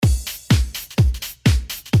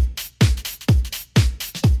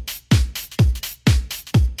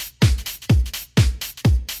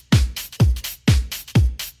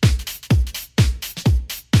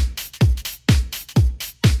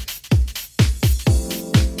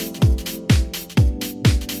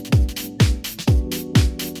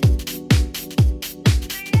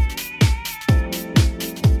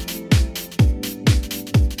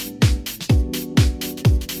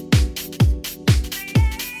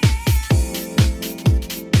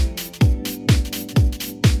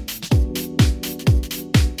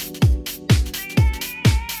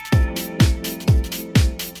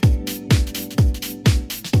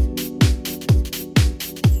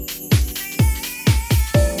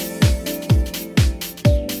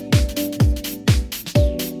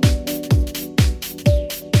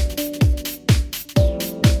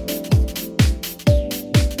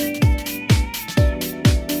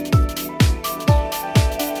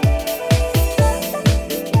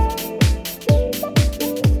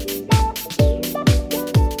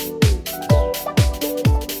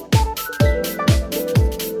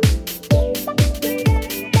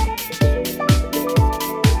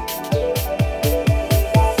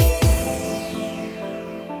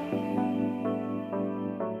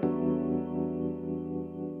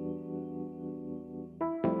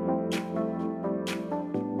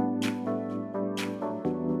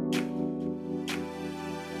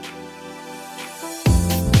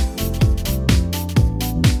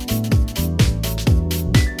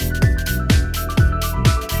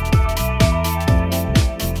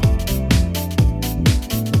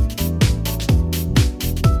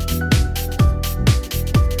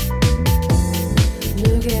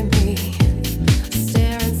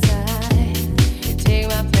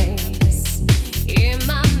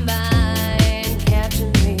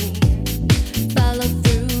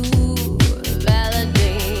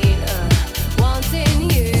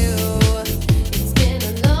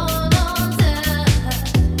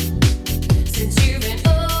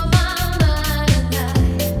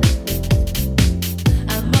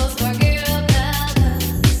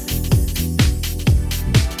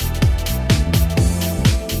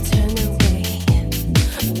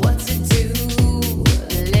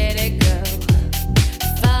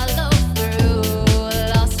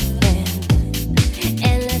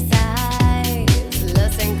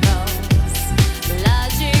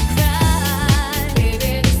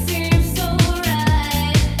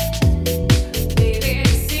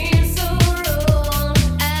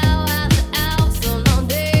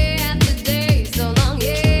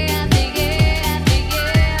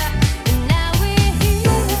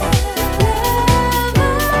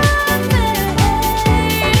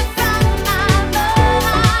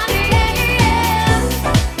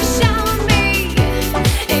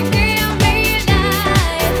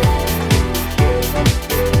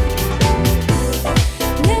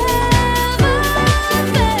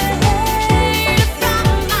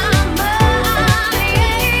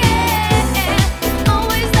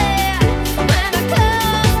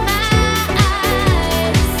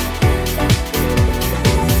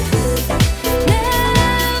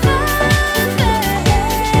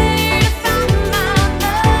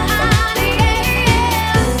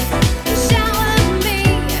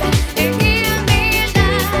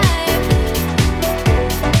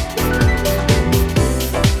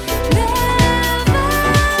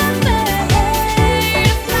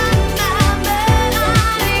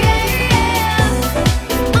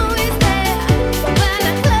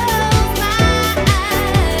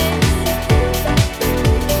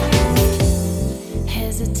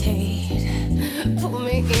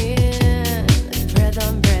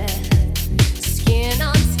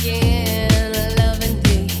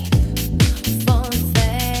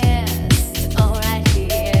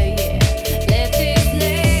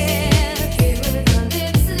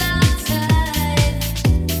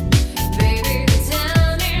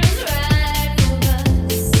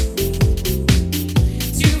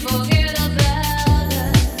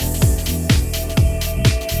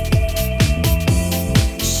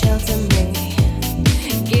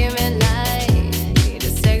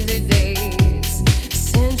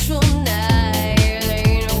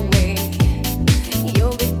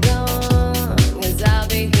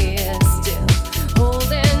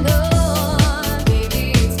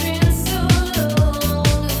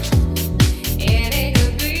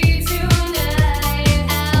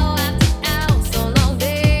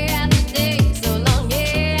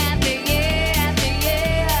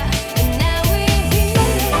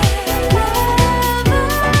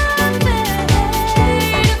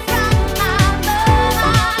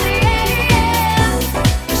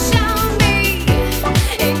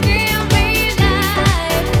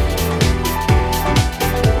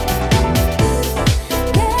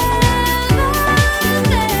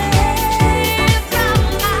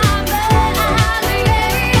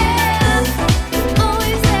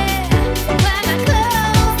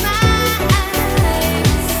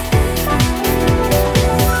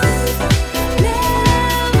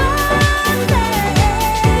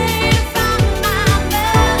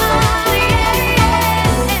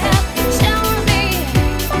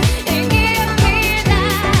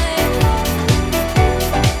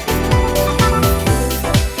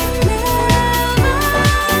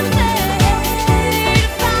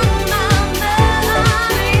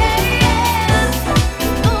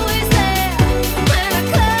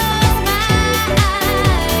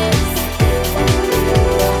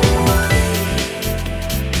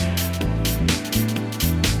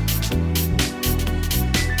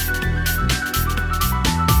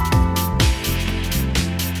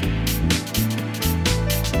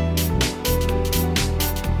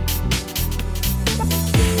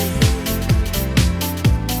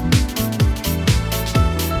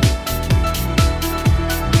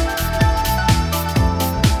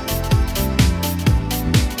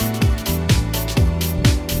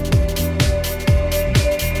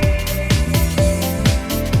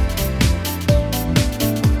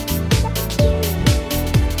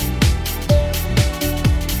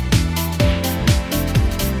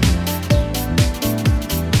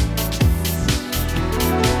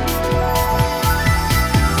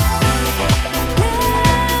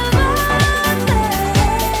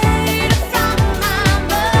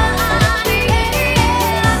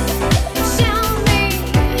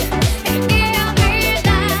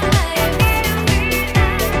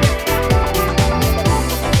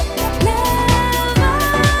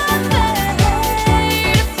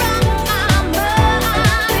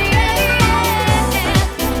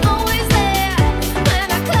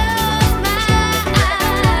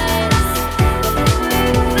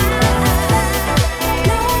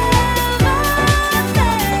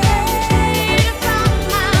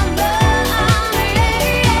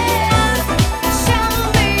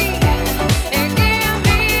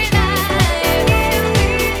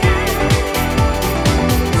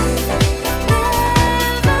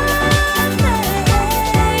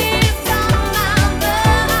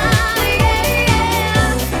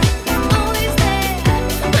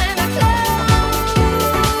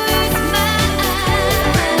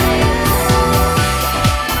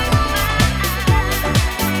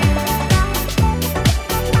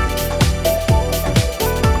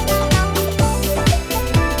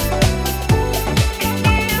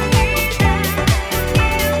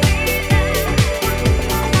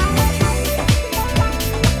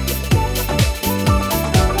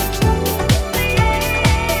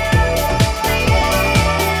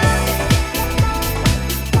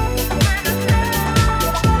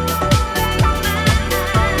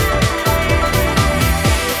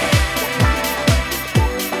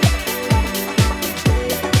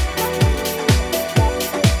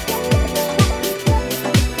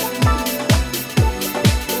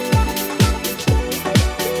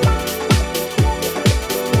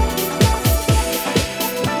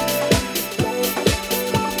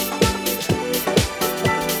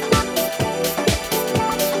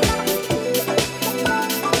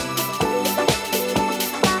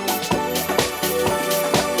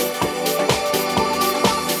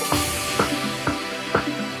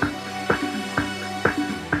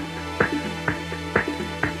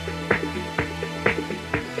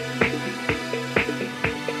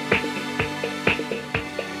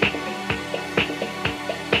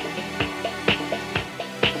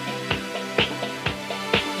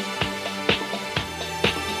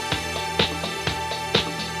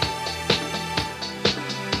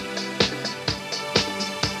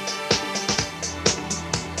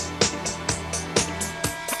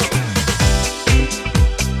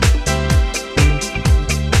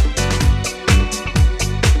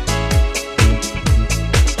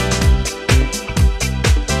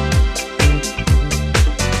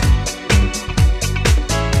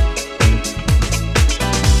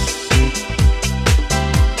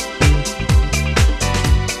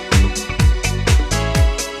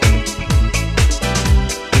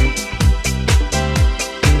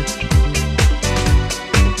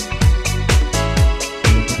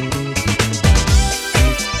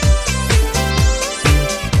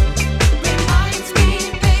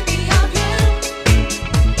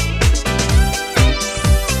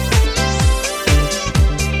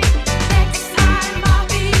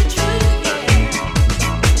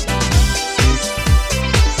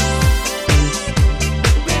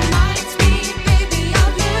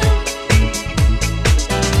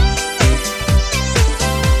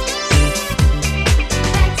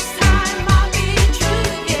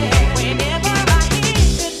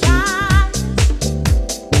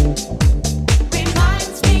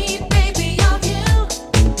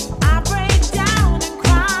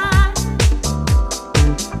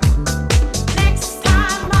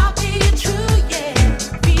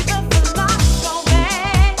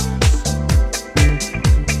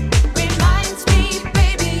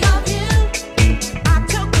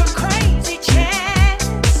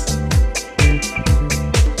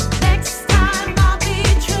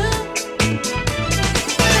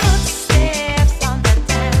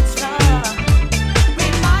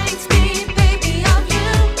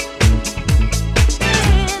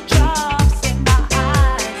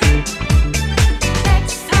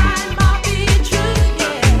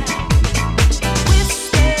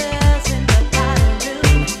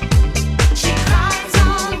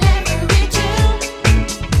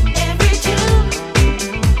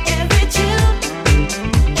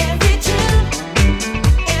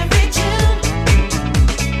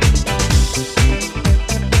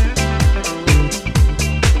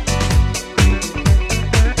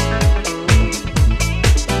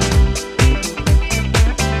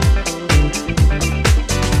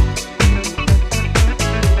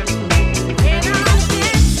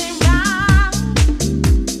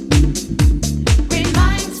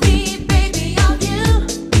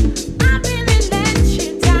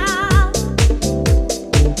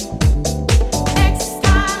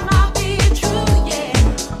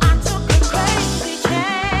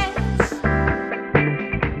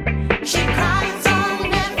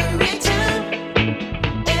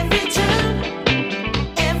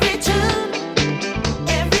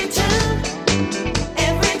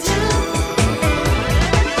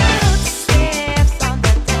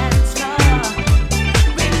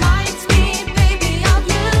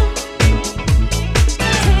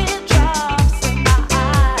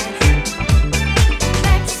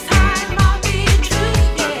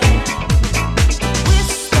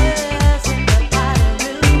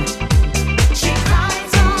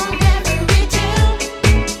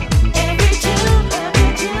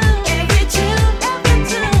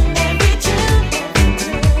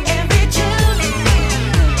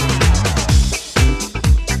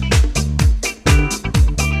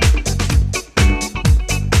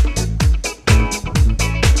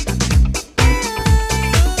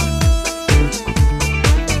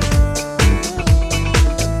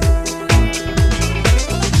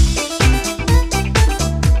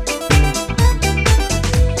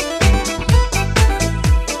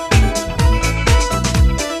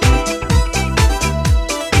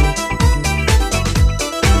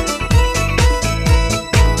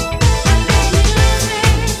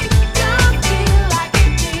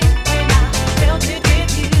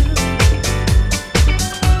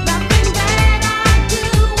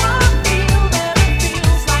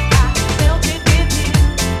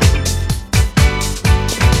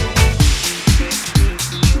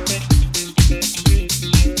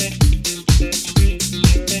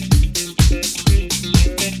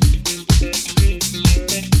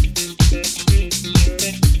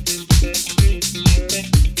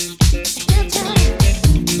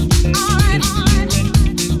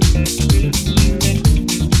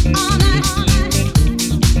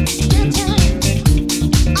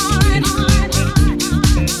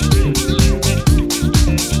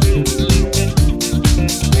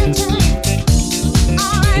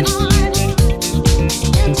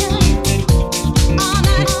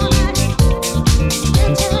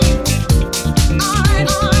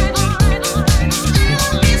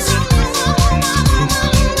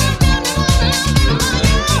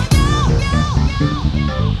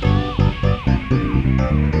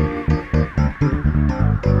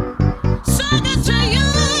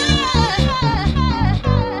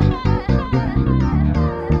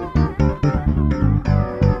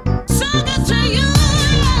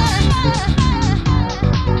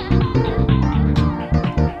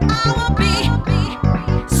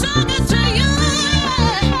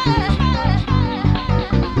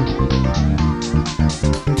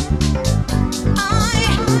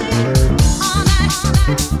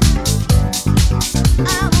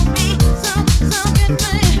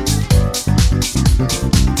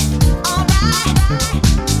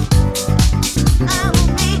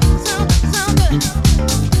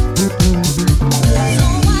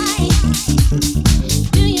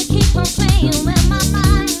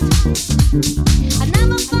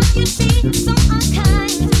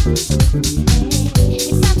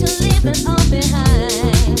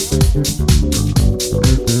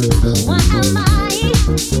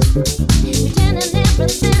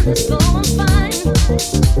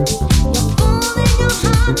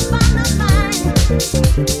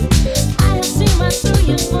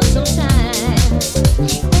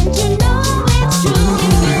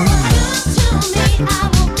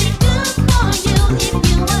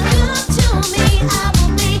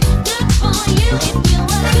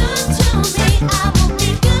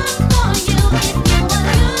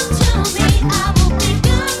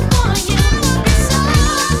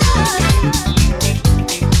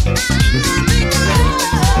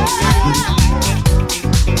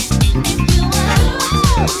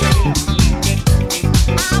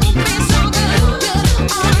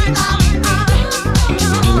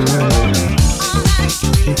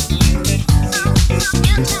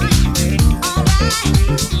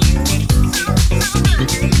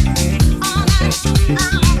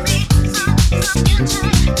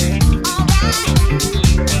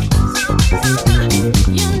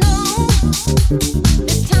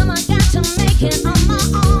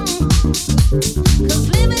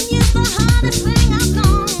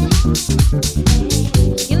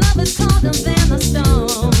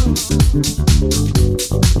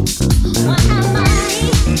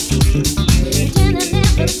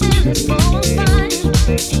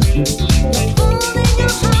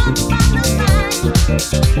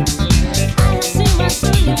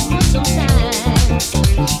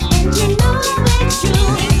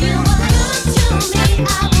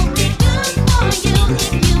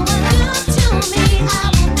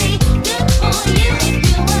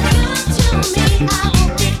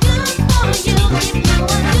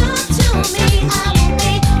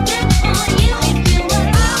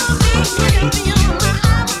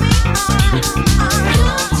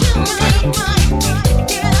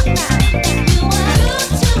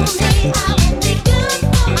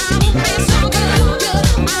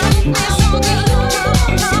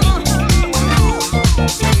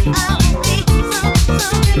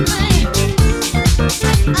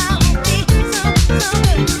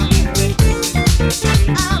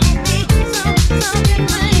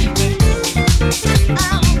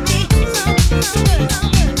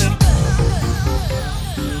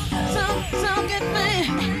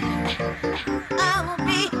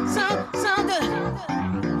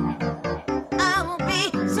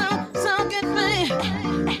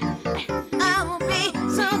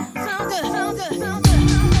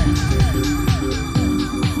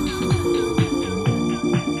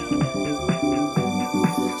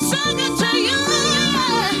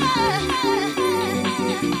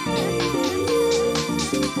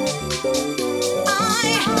I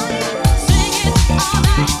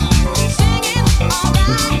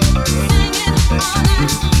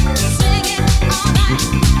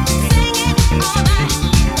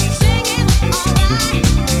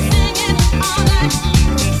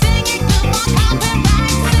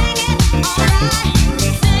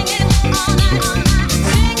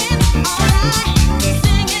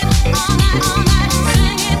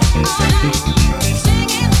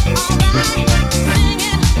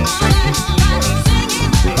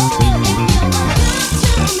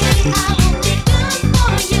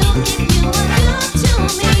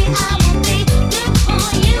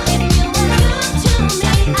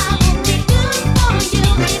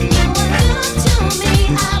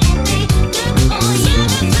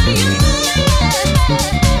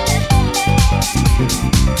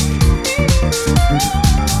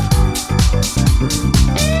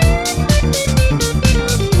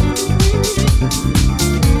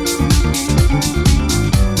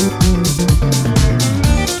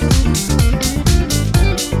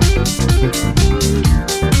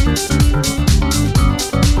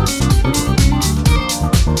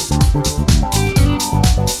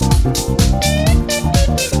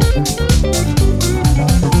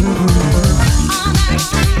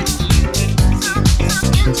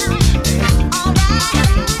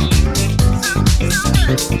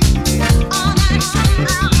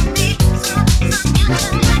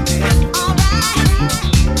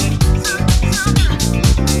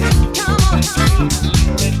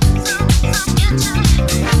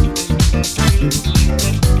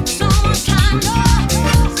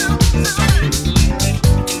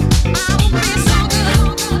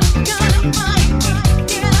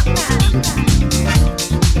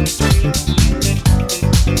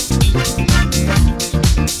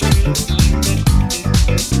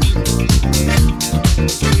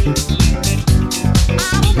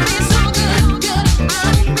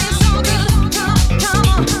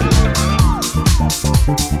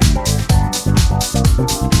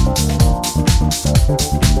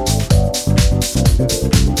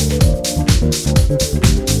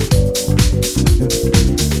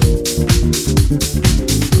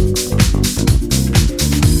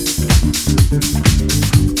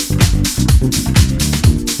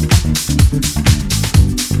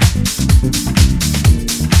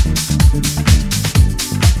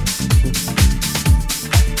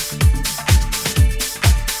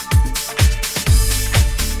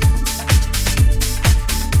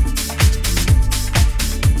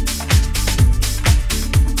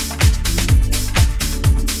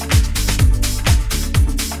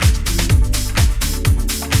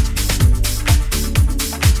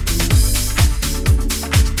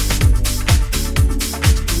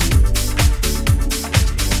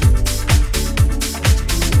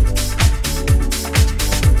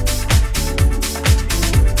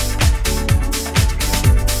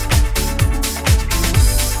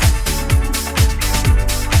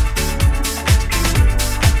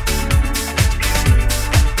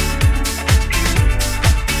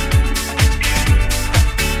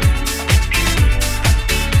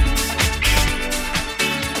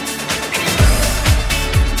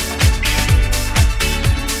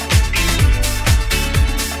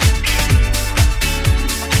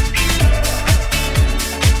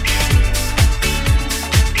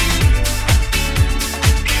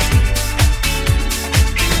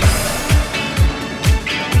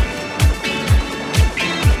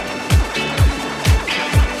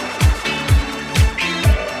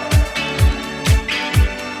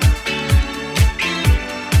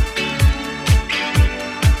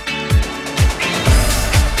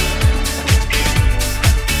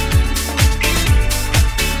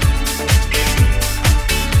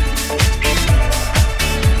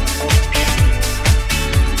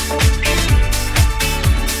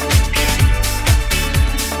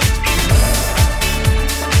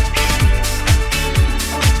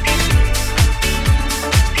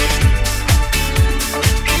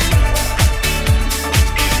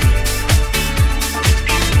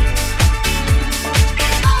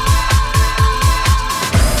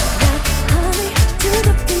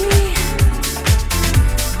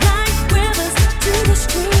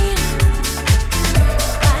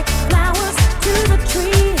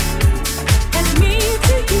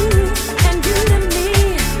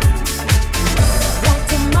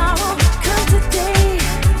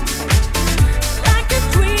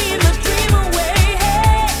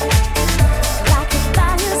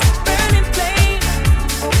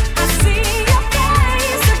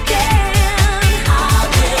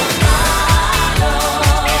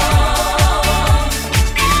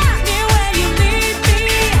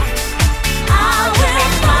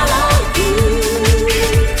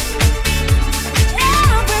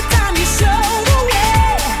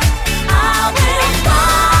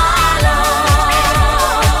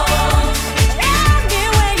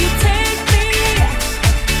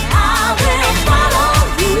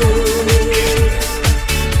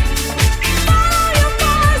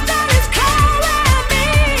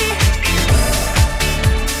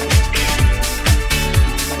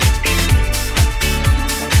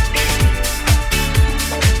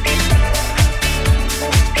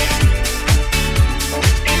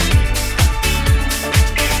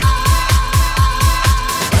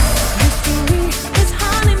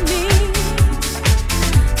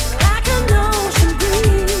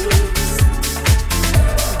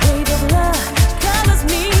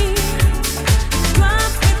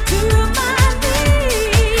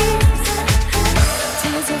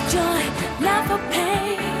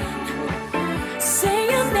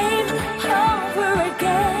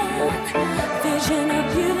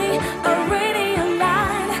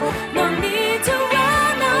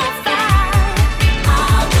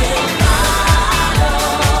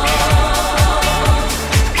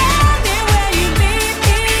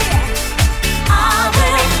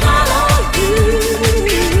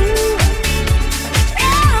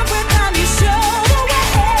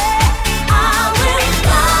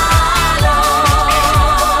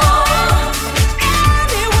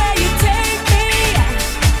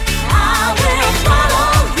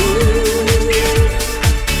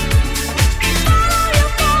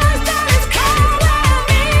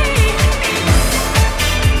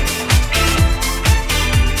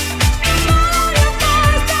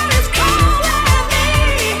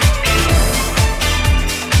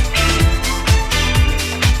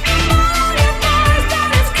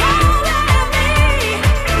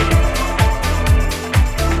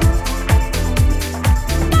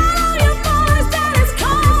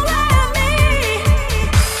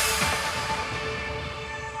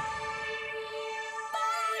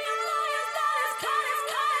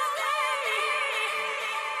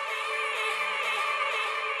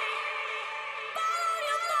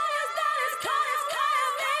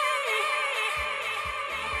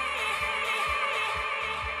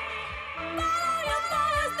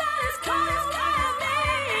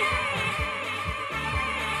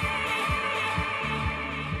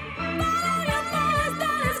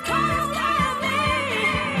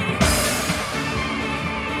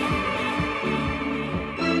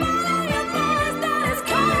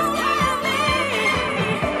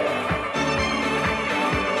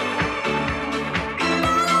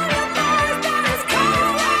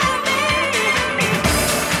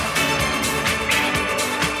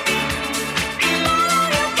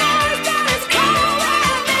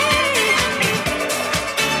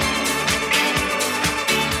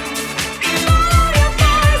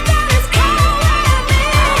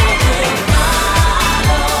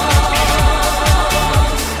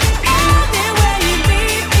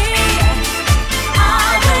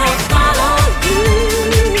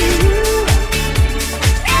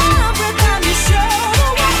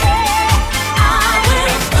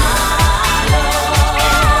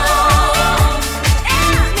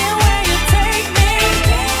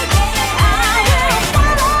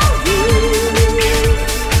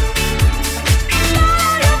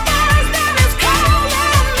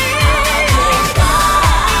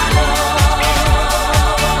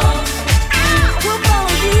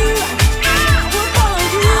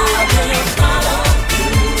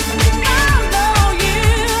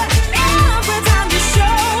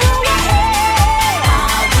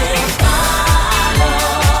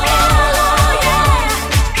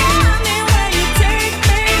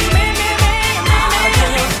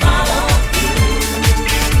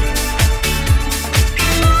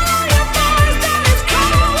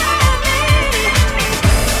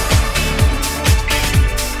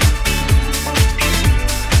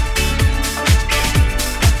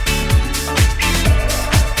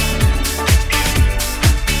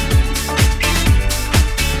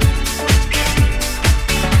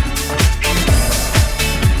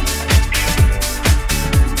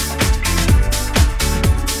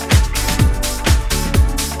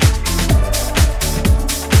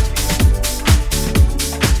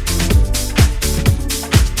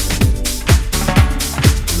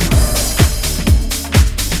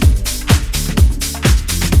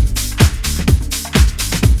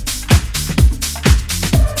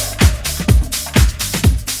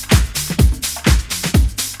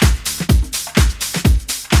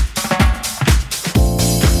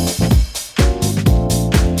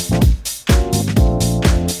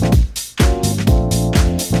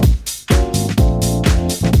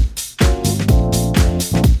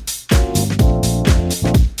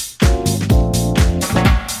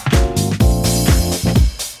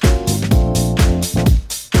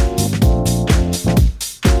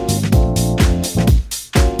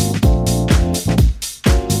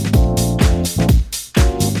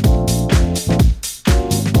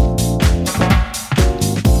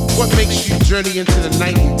journey into the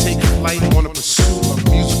night and take flight on a pursuit of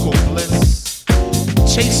musical bliss.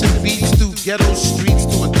 Chasing beats through ghetto streets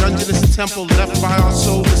to a dungeonous temple left by our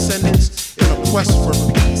soul descendants in a quest for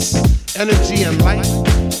peace, energy, and light.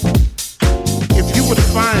 If you were to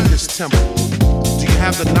find this temple, do you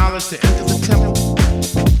have the knowledge to enter the temple?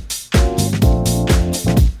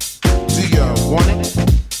 Do you want it?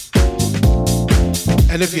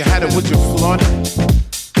 And if you had it, would you flaunt it?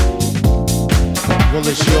 Well,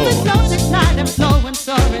 it's yours. The flows ignite and flow and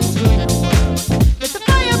soar into the world. Let the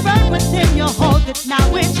fire burn within you, hold it,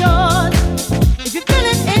 now it's yours. If you feel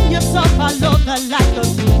it in your soul, follow the light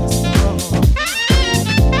of the soul.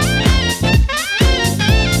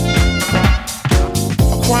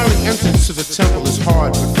 Acquiring entrance to the temple is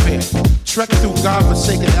hard but fair. Trek through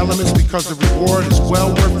God-forsaken elements because the reward is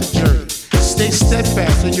well worth the journey. Stay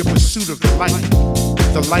steadfast in your pursuit of the light.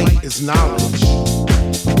 The light is knowledge.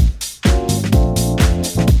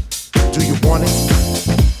 Do you want it?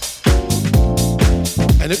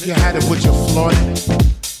 And if you had it, would you flaunt it?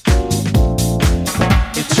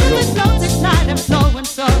 It's yours. The flows ignite and flow and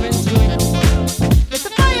soar into the world. Let the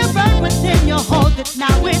fire burn within you, hold it,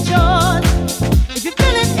 now it's yours. If you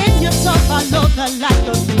feel it in your soul, follow the light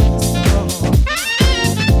of the soul.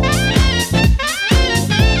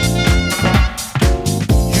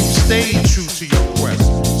 You've stayed true to your quest,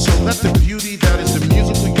 so let the beauty that is the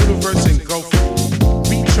musical universe engulf you.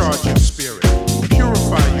 Recharge your spirit,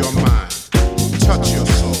 purify your mind, touch your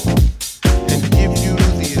soul, and give you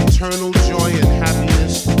the eternal joy and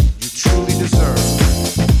happiness you truly deserve.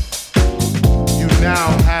 You now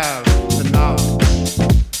have the knowledge.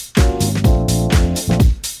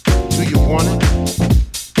 Do you want it?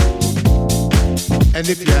 And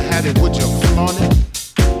if you had it, would you flaunt it?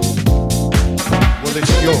 Well,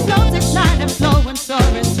 it's yours. The flows ignite and flow and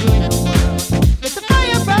soar into the world. Let the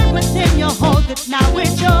fire burn within you, hold it, now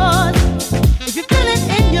it's yours. If you feel it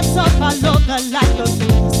in your soul, follow the light of the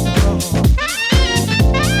soul.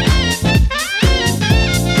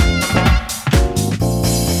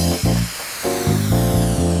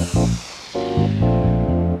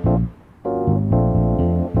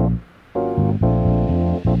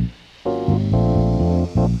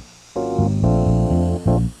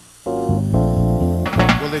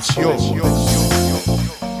 Well, it's yours.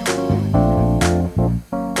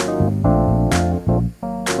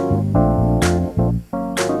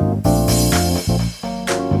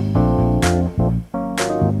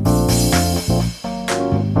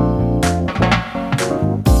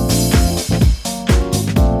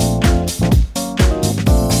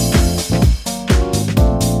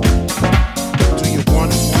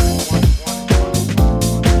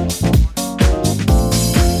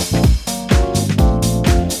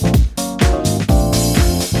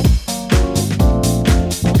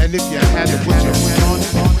 And if you had it, would you flaunt it?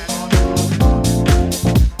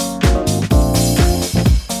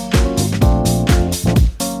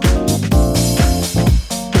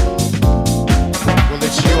 Well,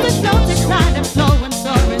 it's yours. The flows ignite and flow and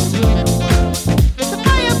soar into the world. Let the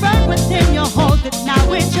fire burn within you, hold it,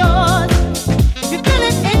 now it's yours. If you feel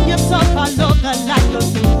it in your soul, follow the light of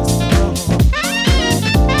the soul.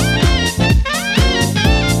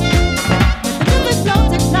 The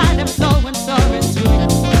flows ignite and flow and soar into the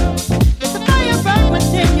world. Let the fire burn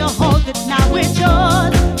within you, hold it, now it's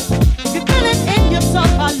yours. If you feel it in your soul,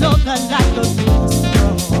 follow the light of the soul.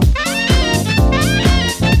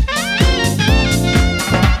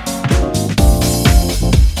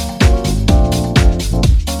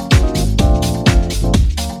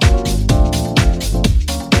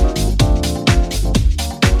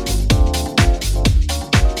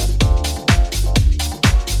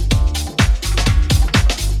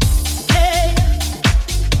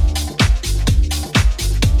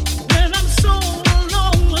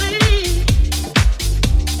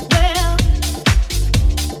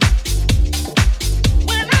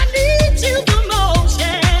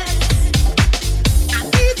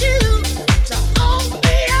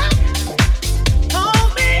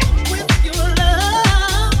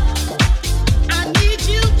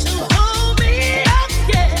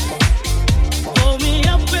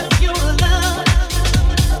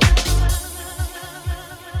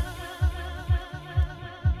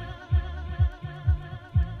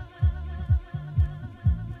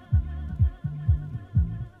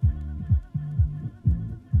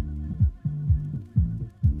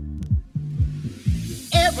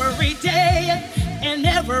 Every day, in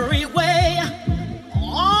every way,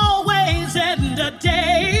 always end the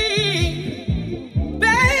day.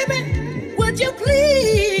 Baby, would you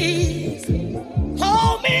please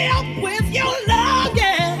hold me up with your love?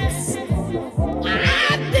 Yes,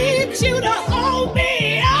 I need you to hold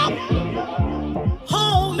me up.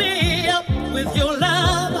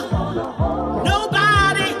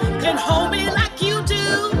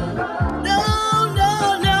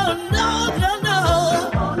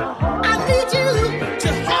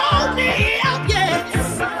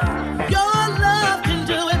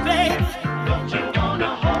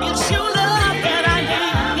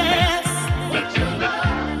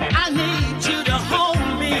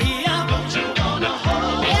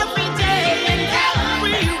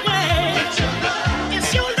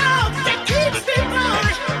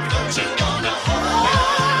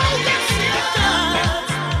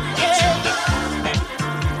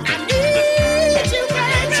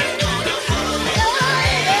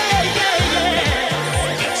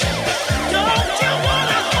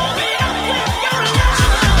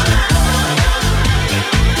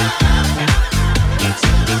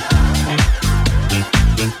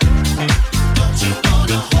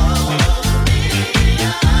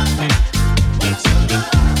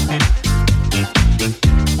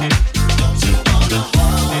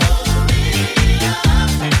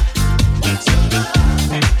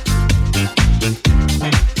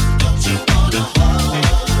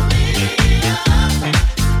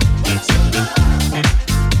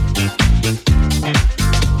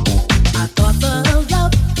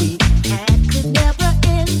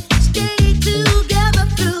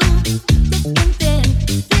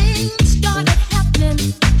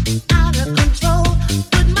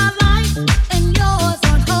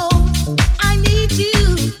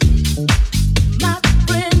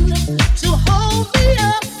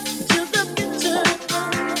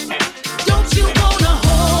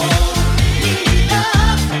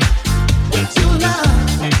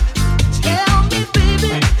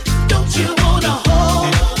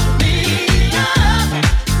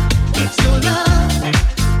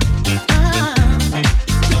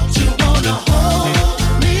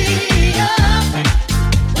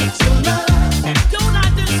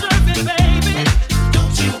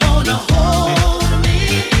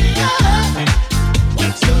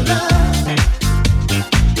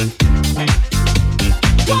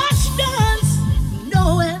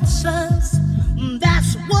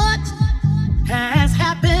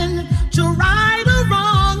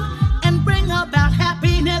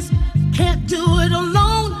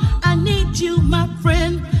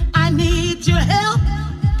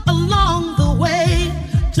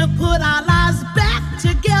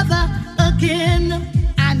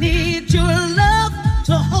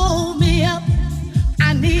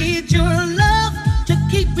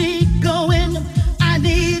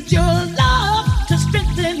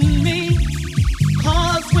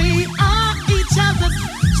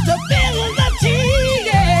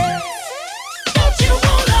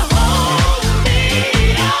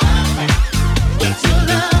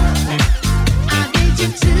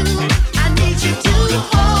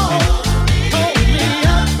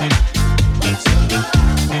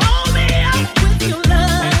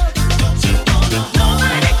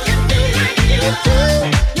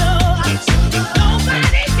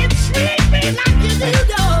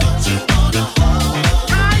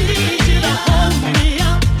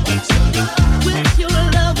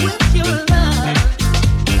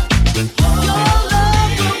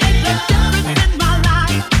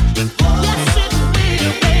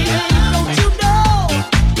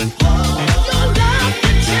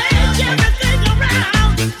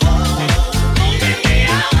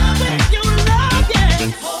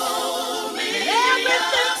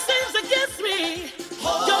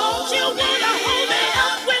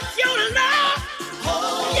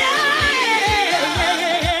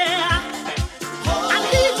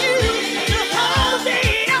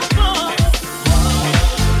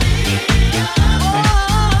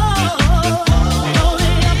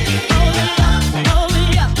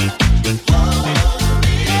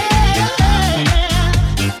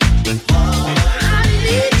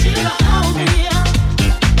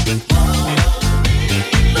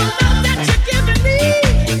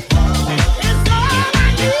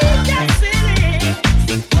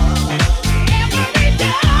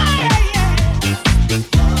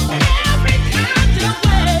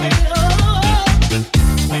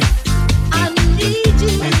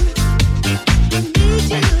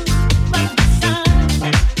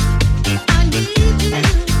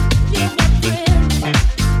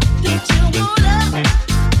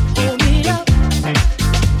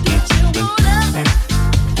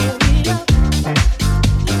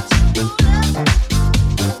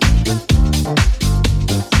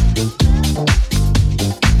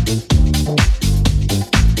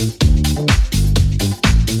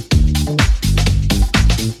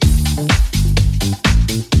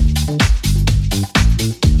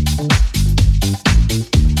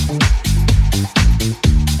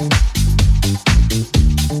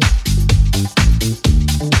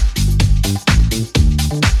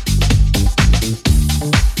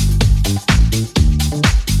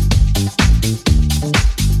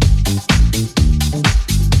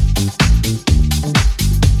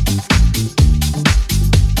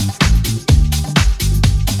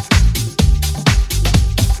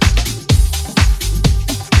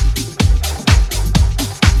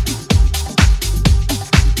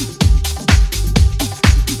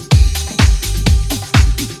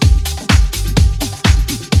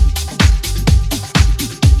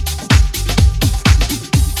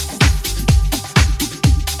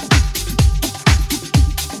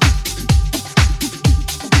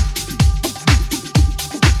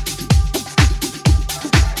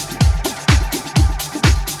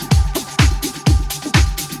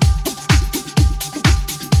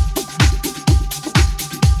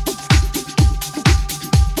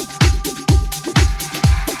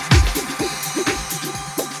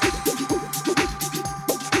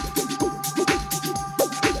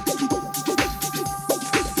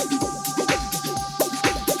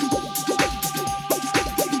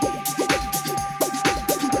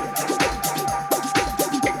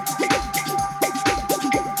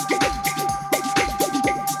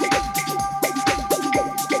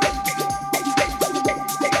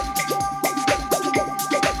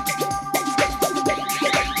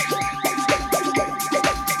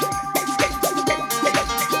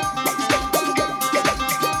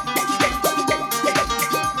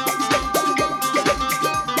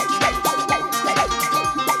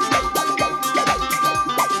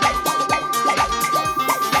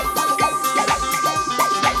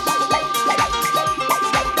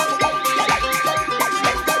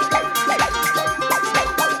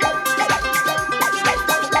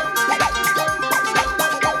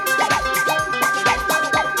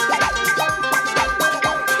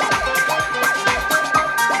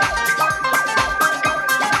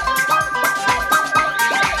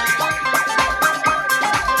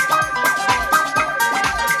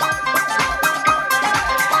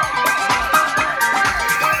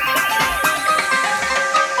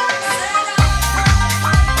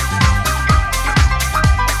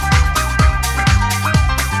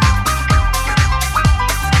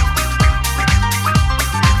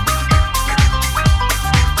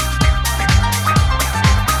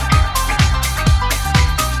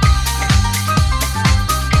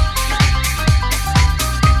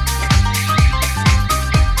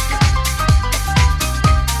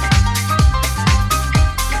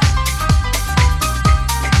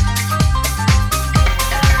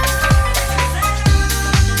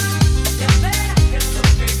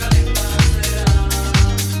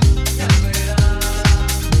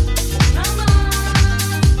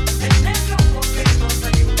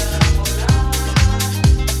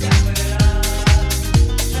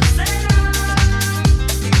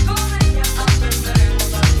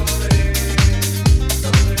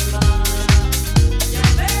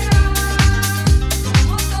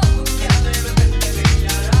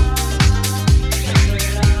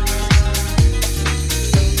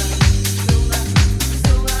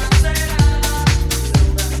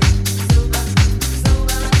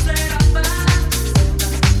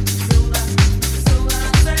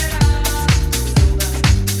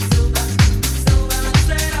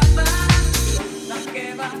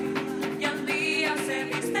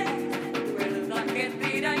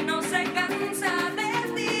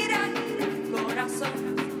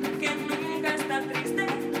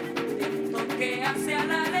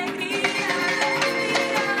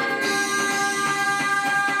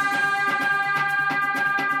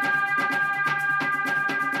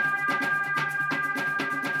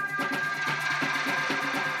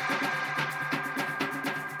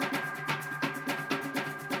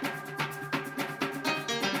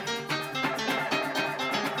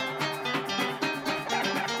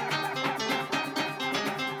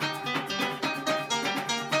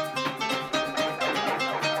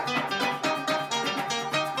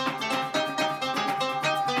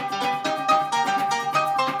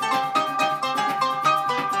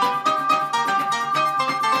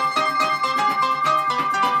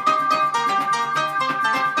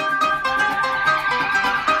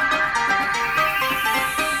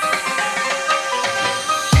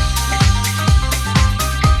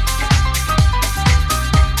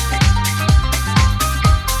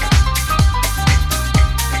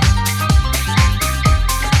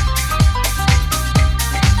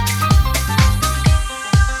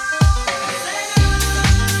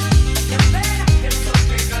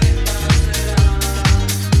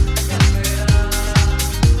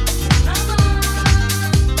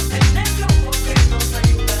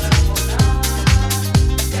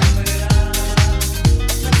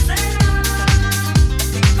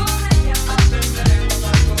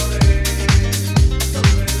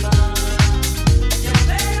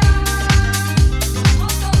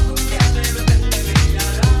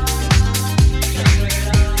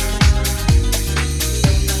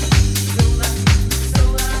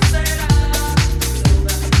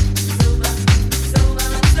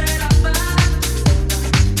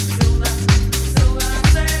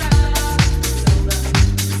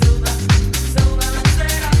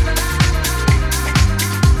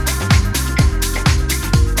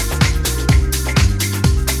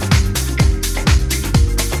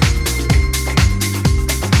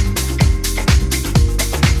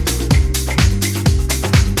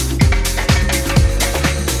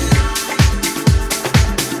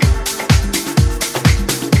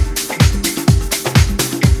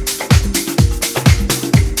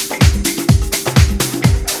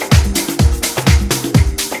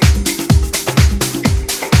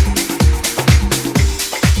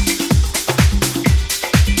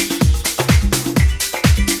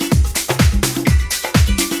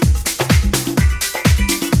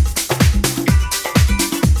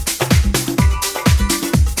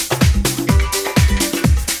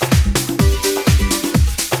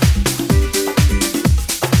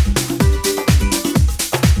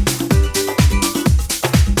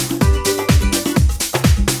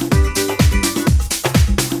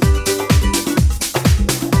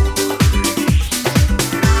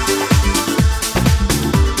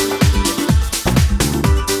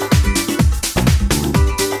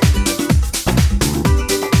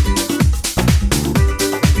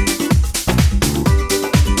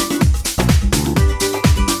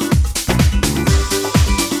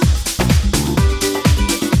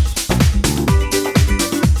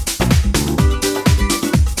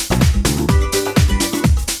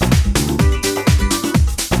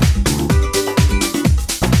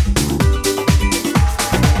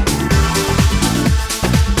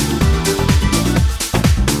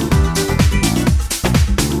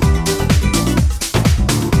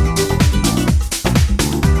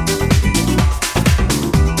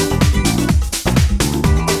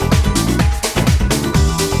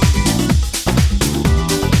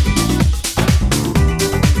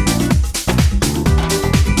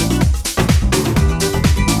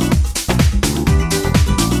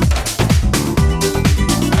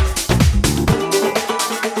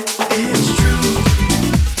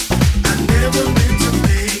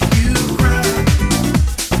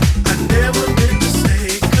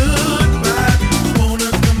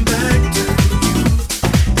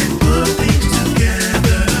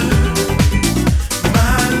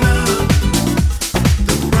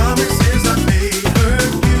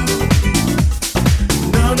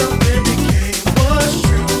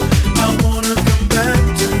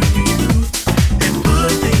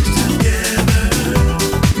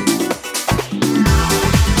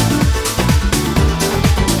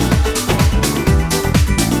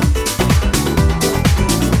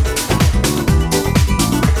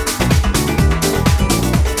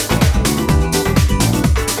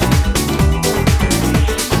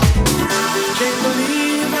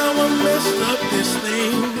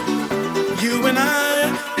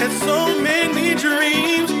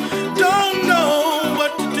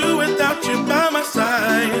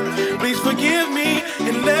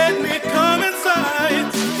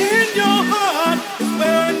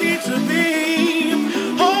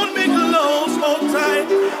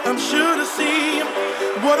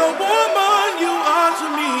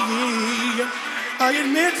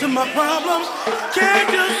 admit to my problems. Can't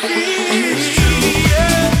you see?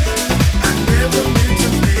 Yeah. I never meant to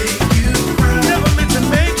make you cry. Never meant to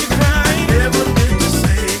make you cry. Never meant to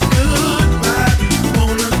say goodbye.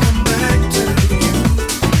 Wanna come back to you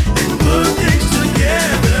and put things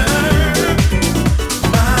together.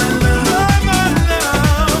 My love,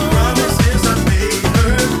 promises I made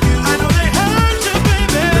hurt you. I know they hurt you,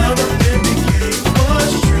 baby. Now that they became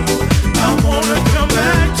what's true. I wanna come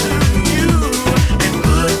back to you and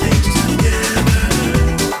put things together.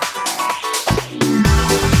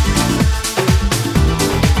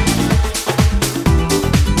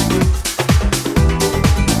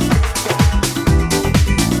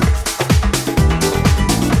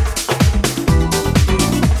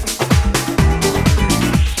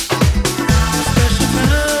 Special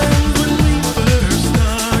times when we first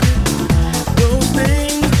started, those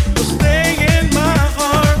things will stay in my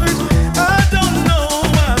heart. I don't know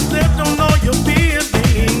why I slept on all your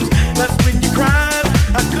feelings. That's when you cried.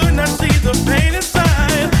 I could not see the pain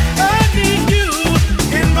inside. I need you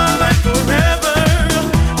in my life forever.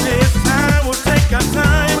 This time we'll take our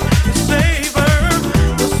time and savor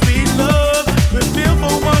the sweet love we feel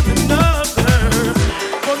for one another.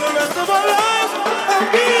 For the rest of our lives, I'll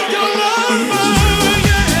be your lover.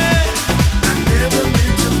 Yeah. I never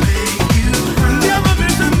meant to make you cry. Never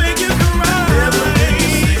meant to make you cry. Never meant to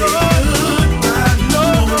say goodbye. No,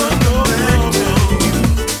 no, no, no.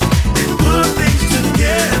 And put things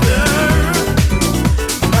together.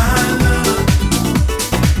 My love,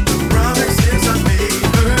 the promises I made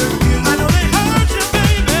hurt you. I know they hurt you,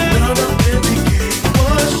 baby. None of them became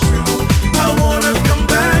what's true. I wanna come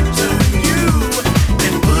back to you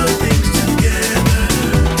and put things together.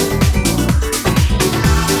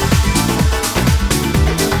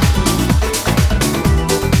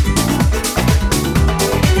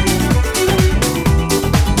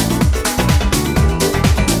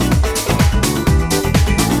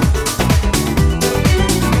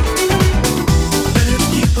 Let's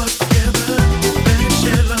keep us together. Let's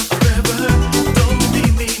share love forever. Don't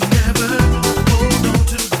leave me never. Hold on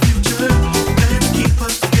to the future. Let's keep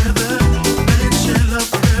us together. Let's share love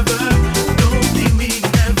forever. Don't leave me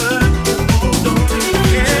never. Hold on to the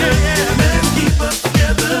future. Let's keep us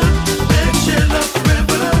together. Let's share love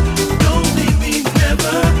forever. Don't leave me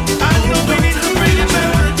never. I know we need to bring it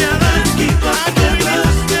back together. Let's keep us together.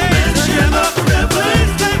 Let's share love forever.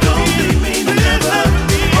 Don't leave me never.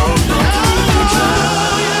 Hold on to the future.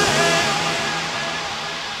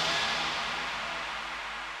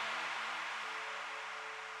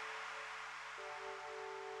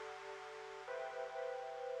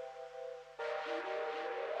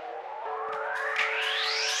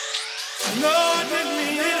 No, I didn't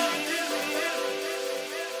mean it.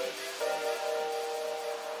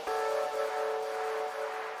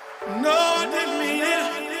 No, I didn't mean it.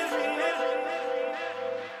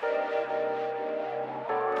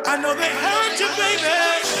 I know they hurt you, baby.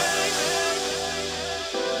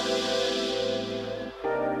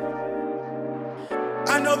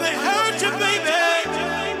 I know they hurt you, baby.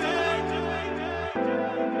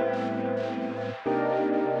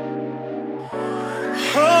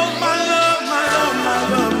 Oh, my love, my love, my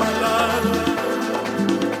love, my love.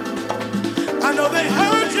 I know they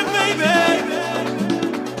hurt you, baby.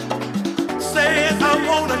 Say I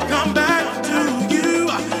wanna come back to you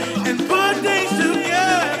and put things together.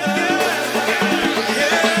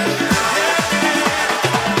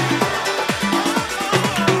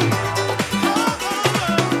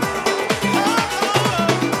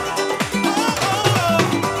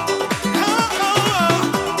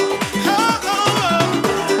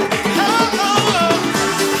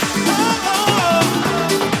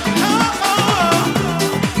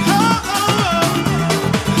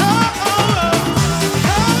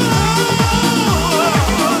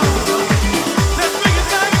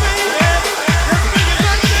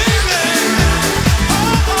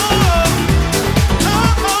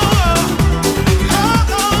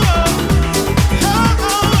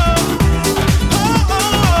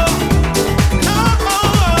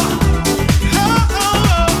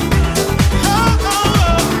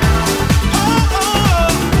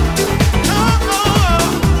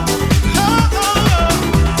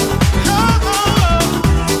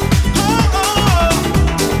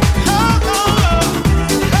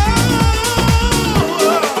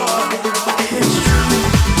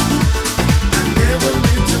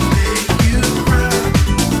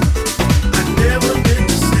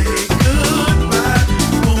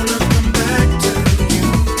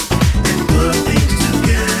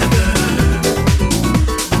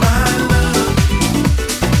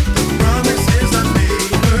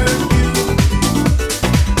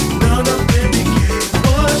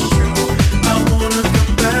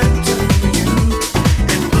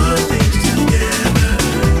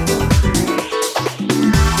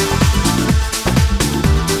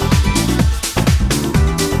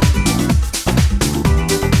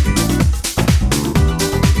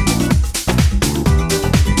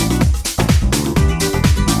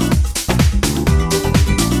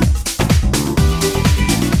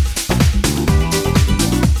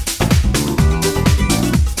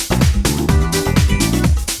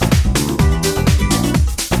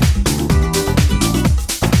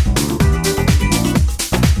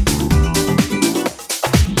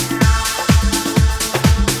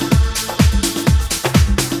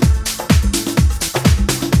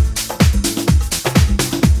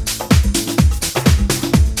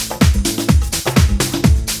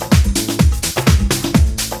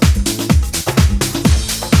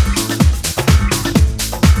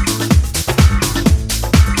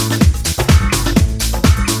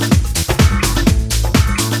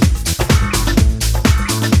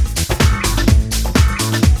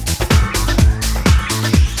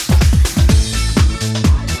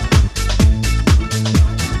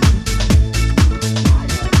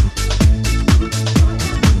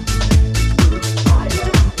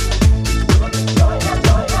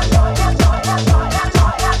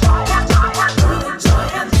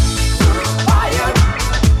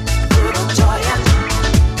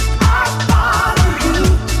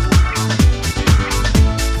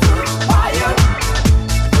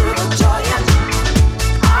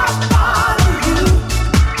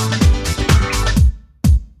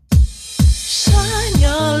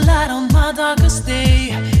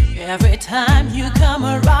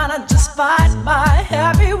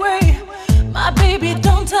 baby,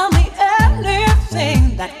 don't tell me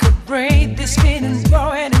anything that could break this feeling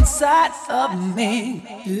growing inside of me.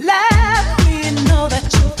 Let me know that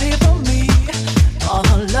you feel for me. All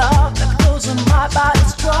the love that flows in my body,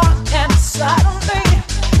 strong and inside of me.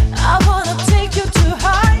 I wanna take you to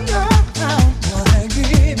higher ground. Wanna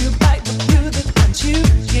give you back the beauty that you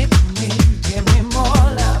give me. Give me more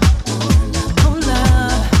love, more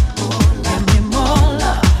love. Give me more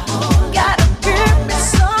love. Gotta give me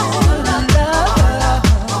some more love.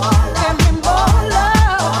 Give me more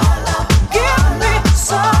love. Give me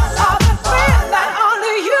some of the thing that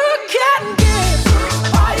only you can give.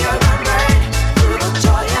 Fire and rain, through the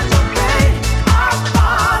joy and the pain. I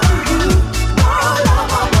follow you. More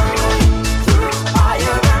love on the way. Through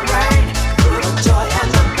fire and rain, through the joy and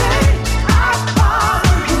the pain. I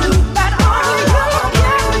follow you. That only you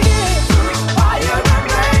can give. Fire and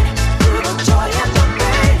rain, through the joy and the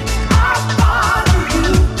pain. I follow you.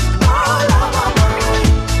 More love on the way.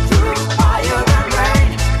 Through fire and rain,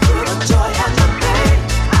 through the joy and the pain.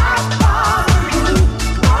 I follow you.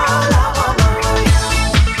 More love on the way.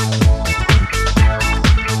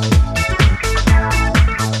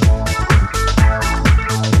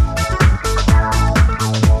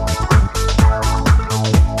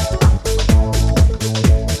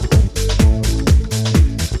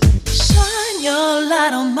 Shine your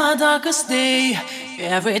light on my darkest day.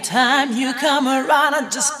 Every time you come around, I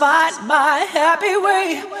just find my happy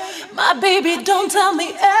way. My baby, don't tell me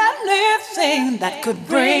anything that could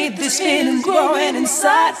break this feeling growing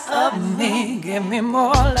inside of me. Give me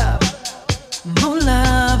more love, more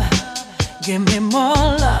love. Give me more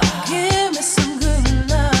love. Give me some good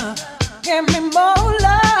love. Give me more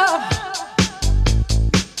love.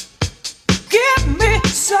 Give me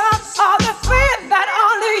some of the thing that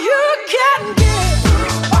only you can give.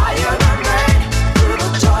 Fire and rain, through the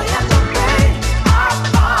joy and the pain. I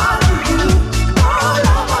follow you. More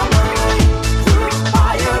love on the way. Through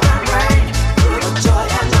fire and rain, through the joy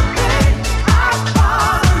and the pain. I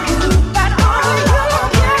follow you. That only you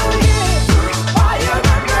can give. Fire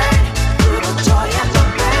and rain, through the joy and the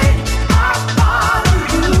pain. I follow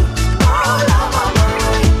you. More love on the way.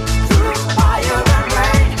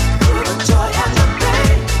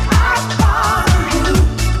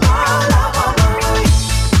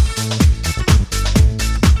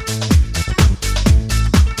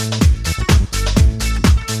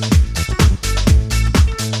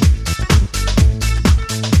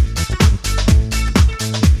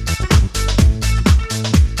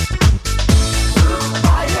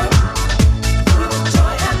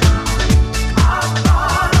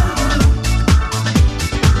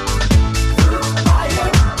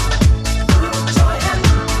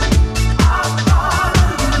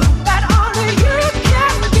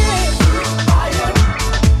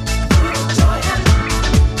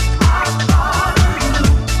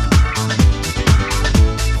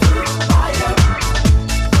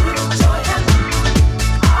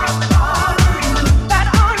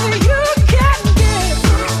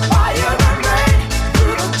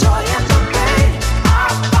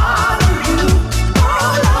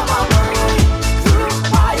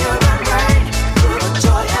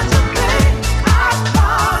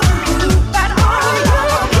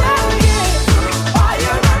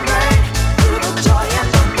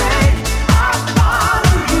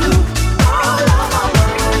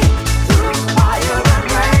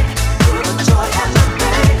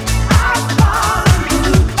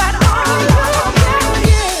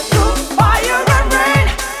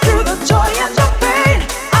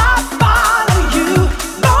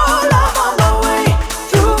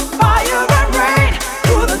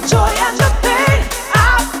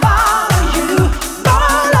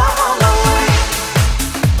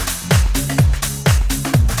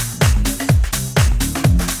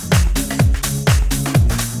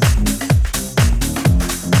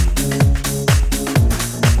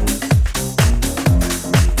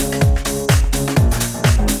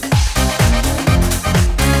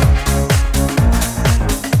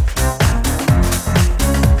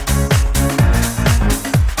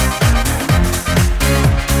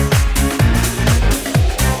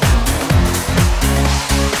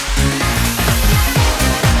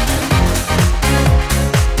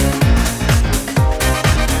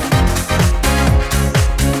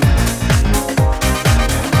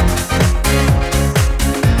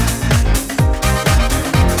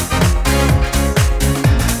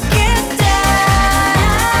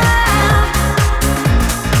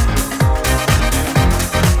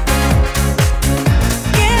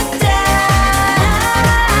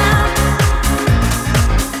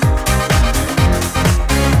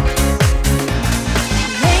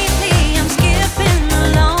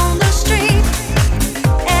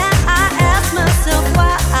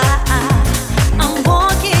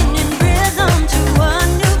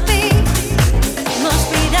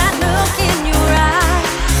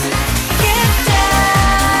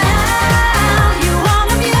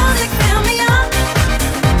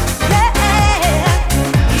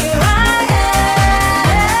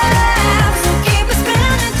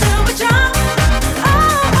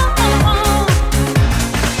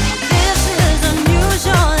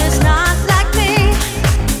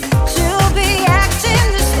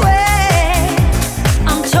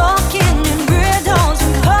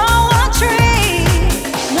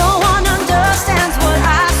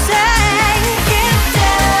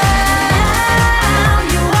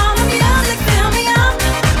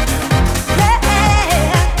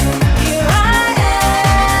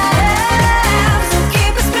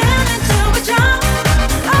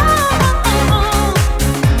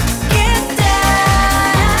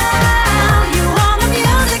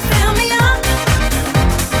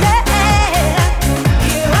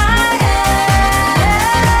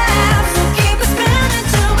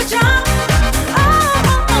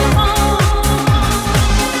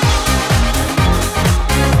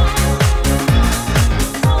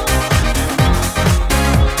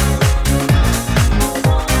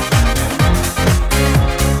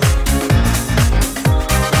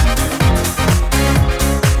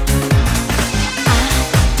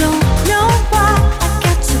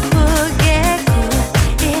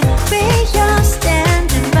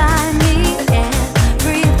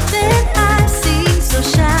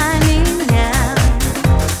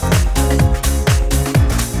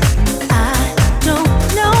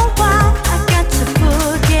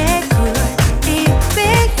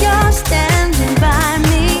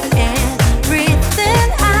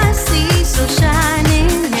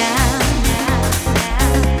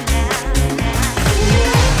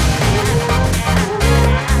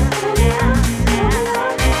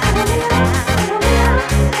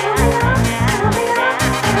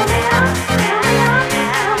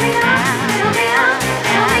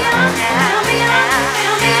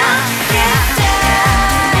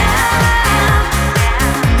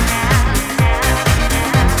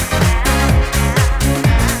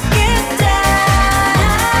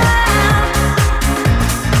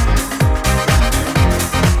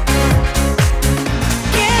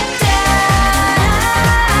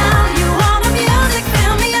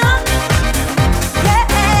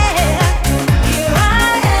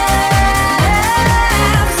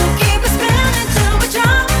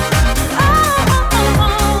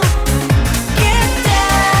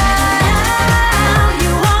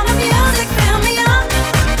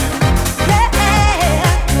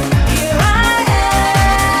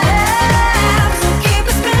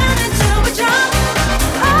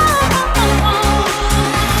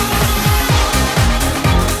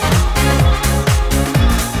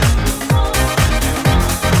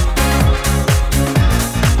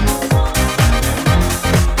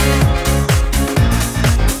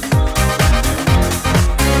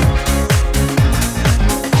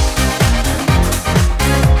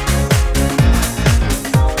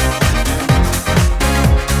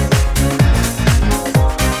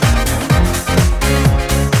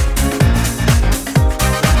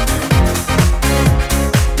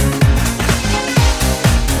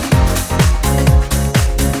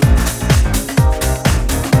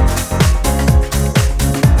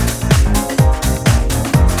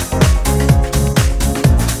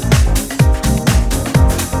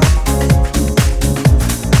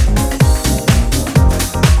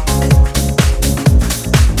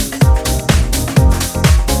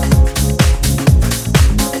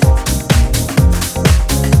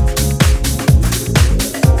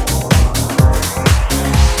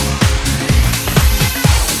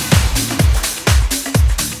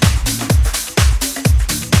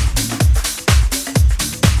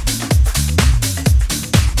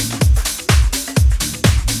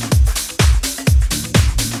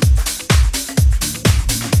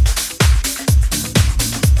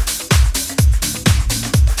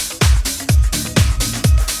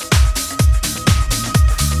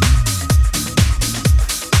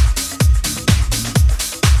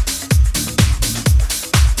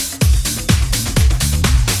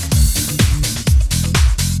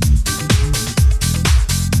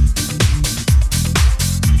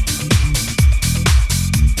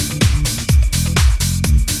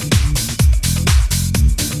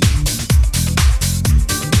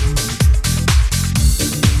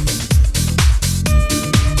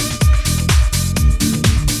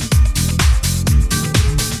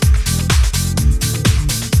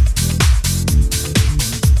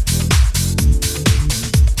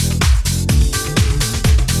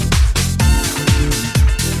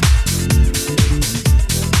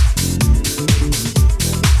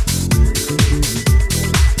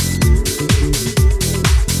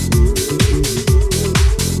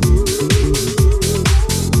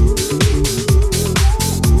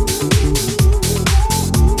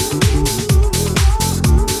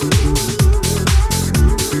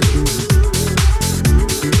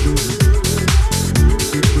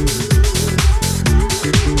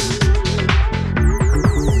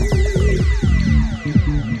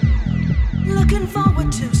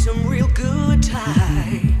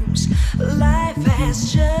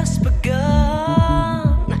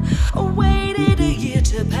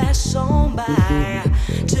 by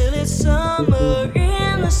till it's summer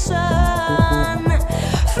in the sun.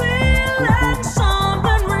 Feeling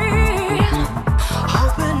something real,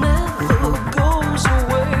 hope it never goes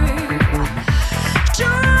away.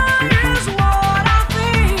 Joy is what I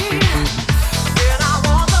feel, and I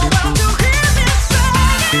want the world to hear me say,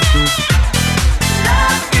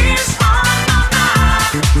 love is on my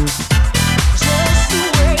mind, just the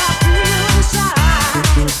way I feel inside.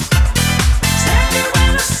 Take me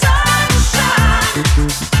where the sun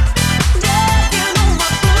shines, taking on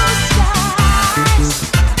my blue skies.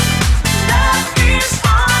 Love is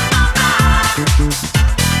on my mind,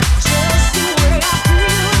 just the way I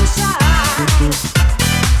feel inside.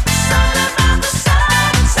 Something about the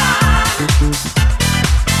summertime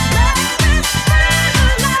makes me feel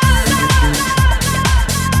alive.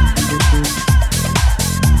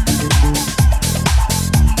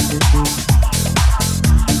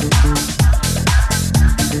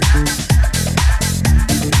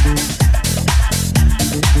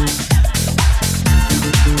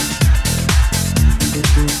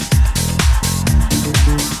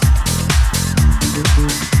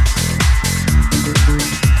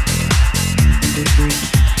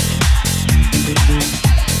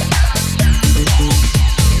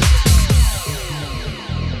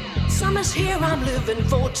 Summer's here, I'm living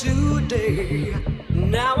for today.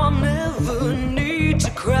 Now I'll never need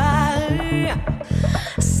to cry.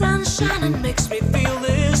 Sun shining makes me feel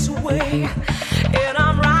this way, and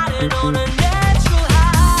I'm riding on a natural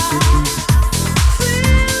high.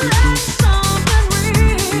 Feeling something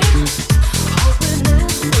real, hope it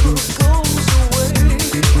never goes away.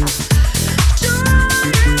 Joy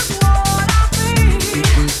is what I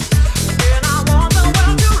feel, and I want the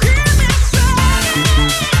world to hear me say,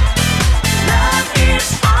 love is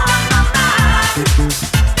on my mind,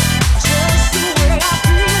 just the way I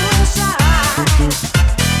feel inside.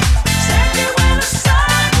 Take me where the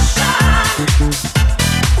sun shines,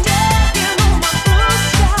 taking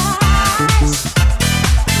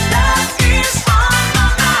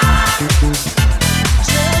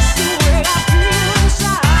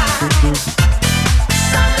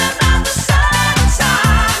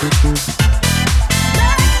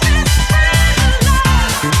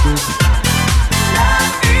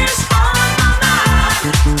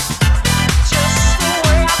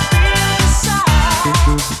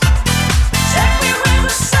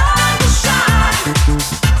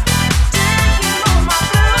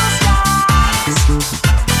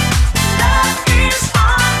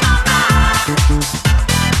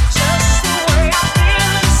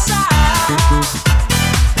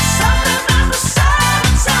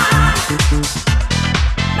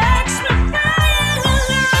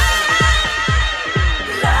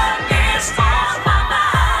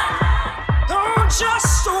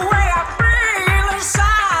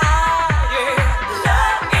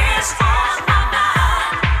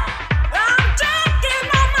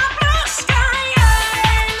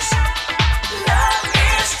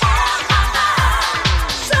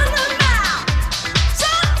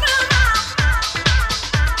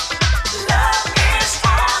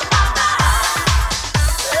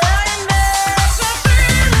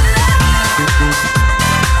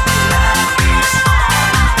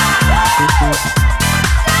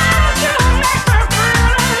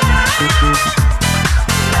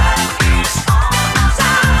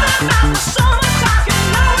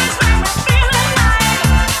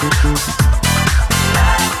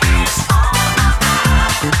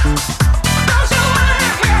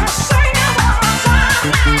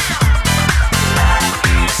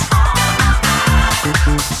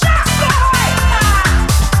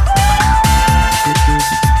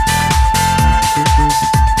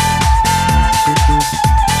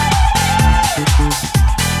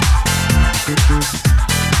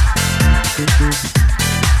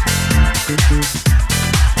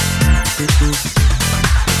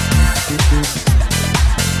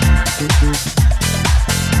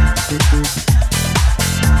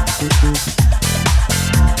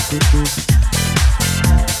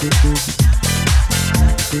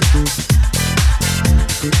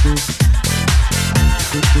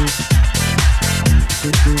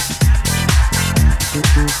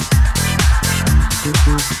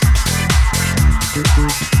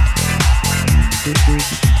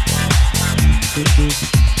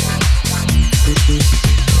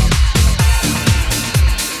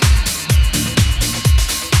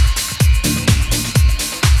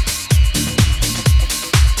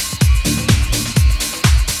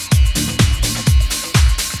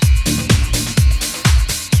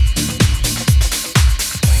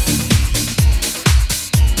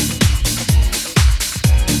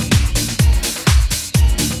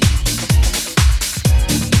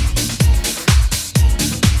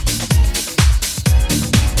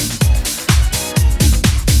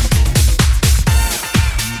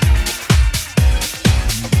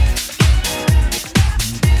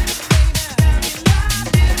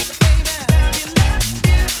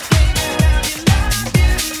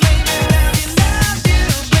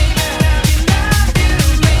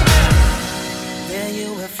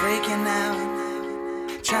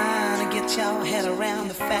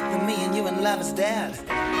fact that me and you in love is dead.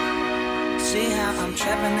 See how I'm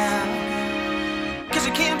tripping now? 'Cause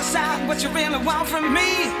you can't decide what you really want from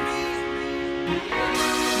me.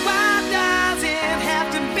 Why does it have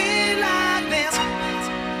to be like this?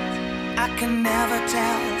 I can never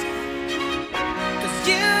tell. 'Cause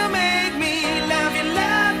you make me love you,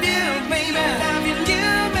 baby. Love you, you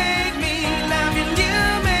make me love you, you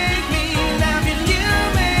make me love you, you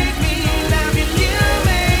make me love you, you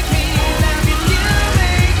make me love you, you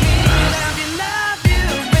make me love you,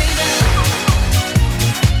 baby.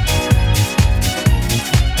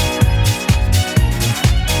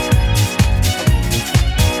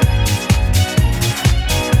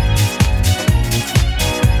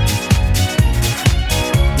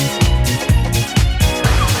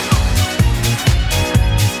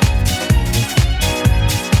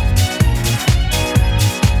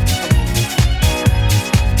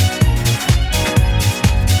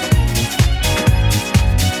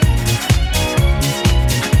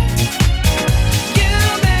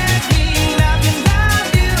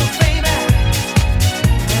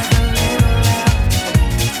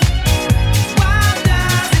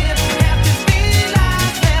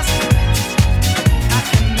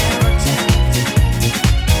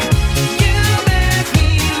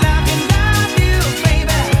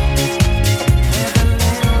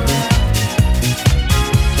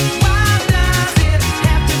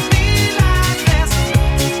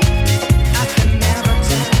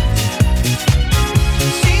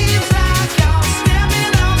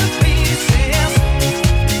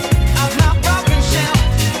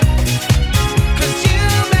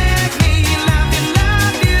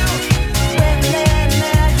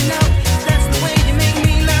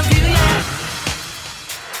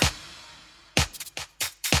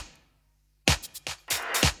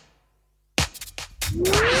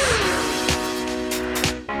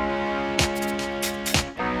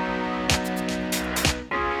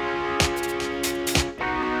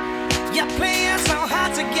 You're playing so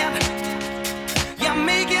hard to get. You're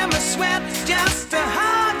making me sweat just to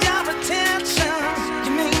hold your attention.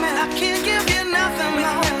 You make me, I can't give you nothing,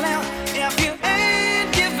 no. If you ain't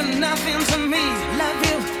giving nothing to me, love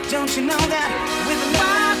you, don't you know that? With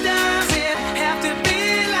why does it have to be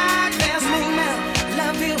like this? You make me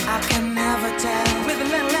love you, I can never tell. With a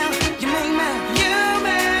little love, you make me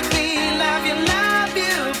love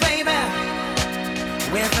you, baby.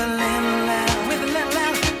 With a little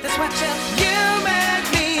love, that's what you make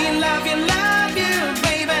me love you,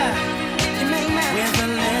 baby. You make me with a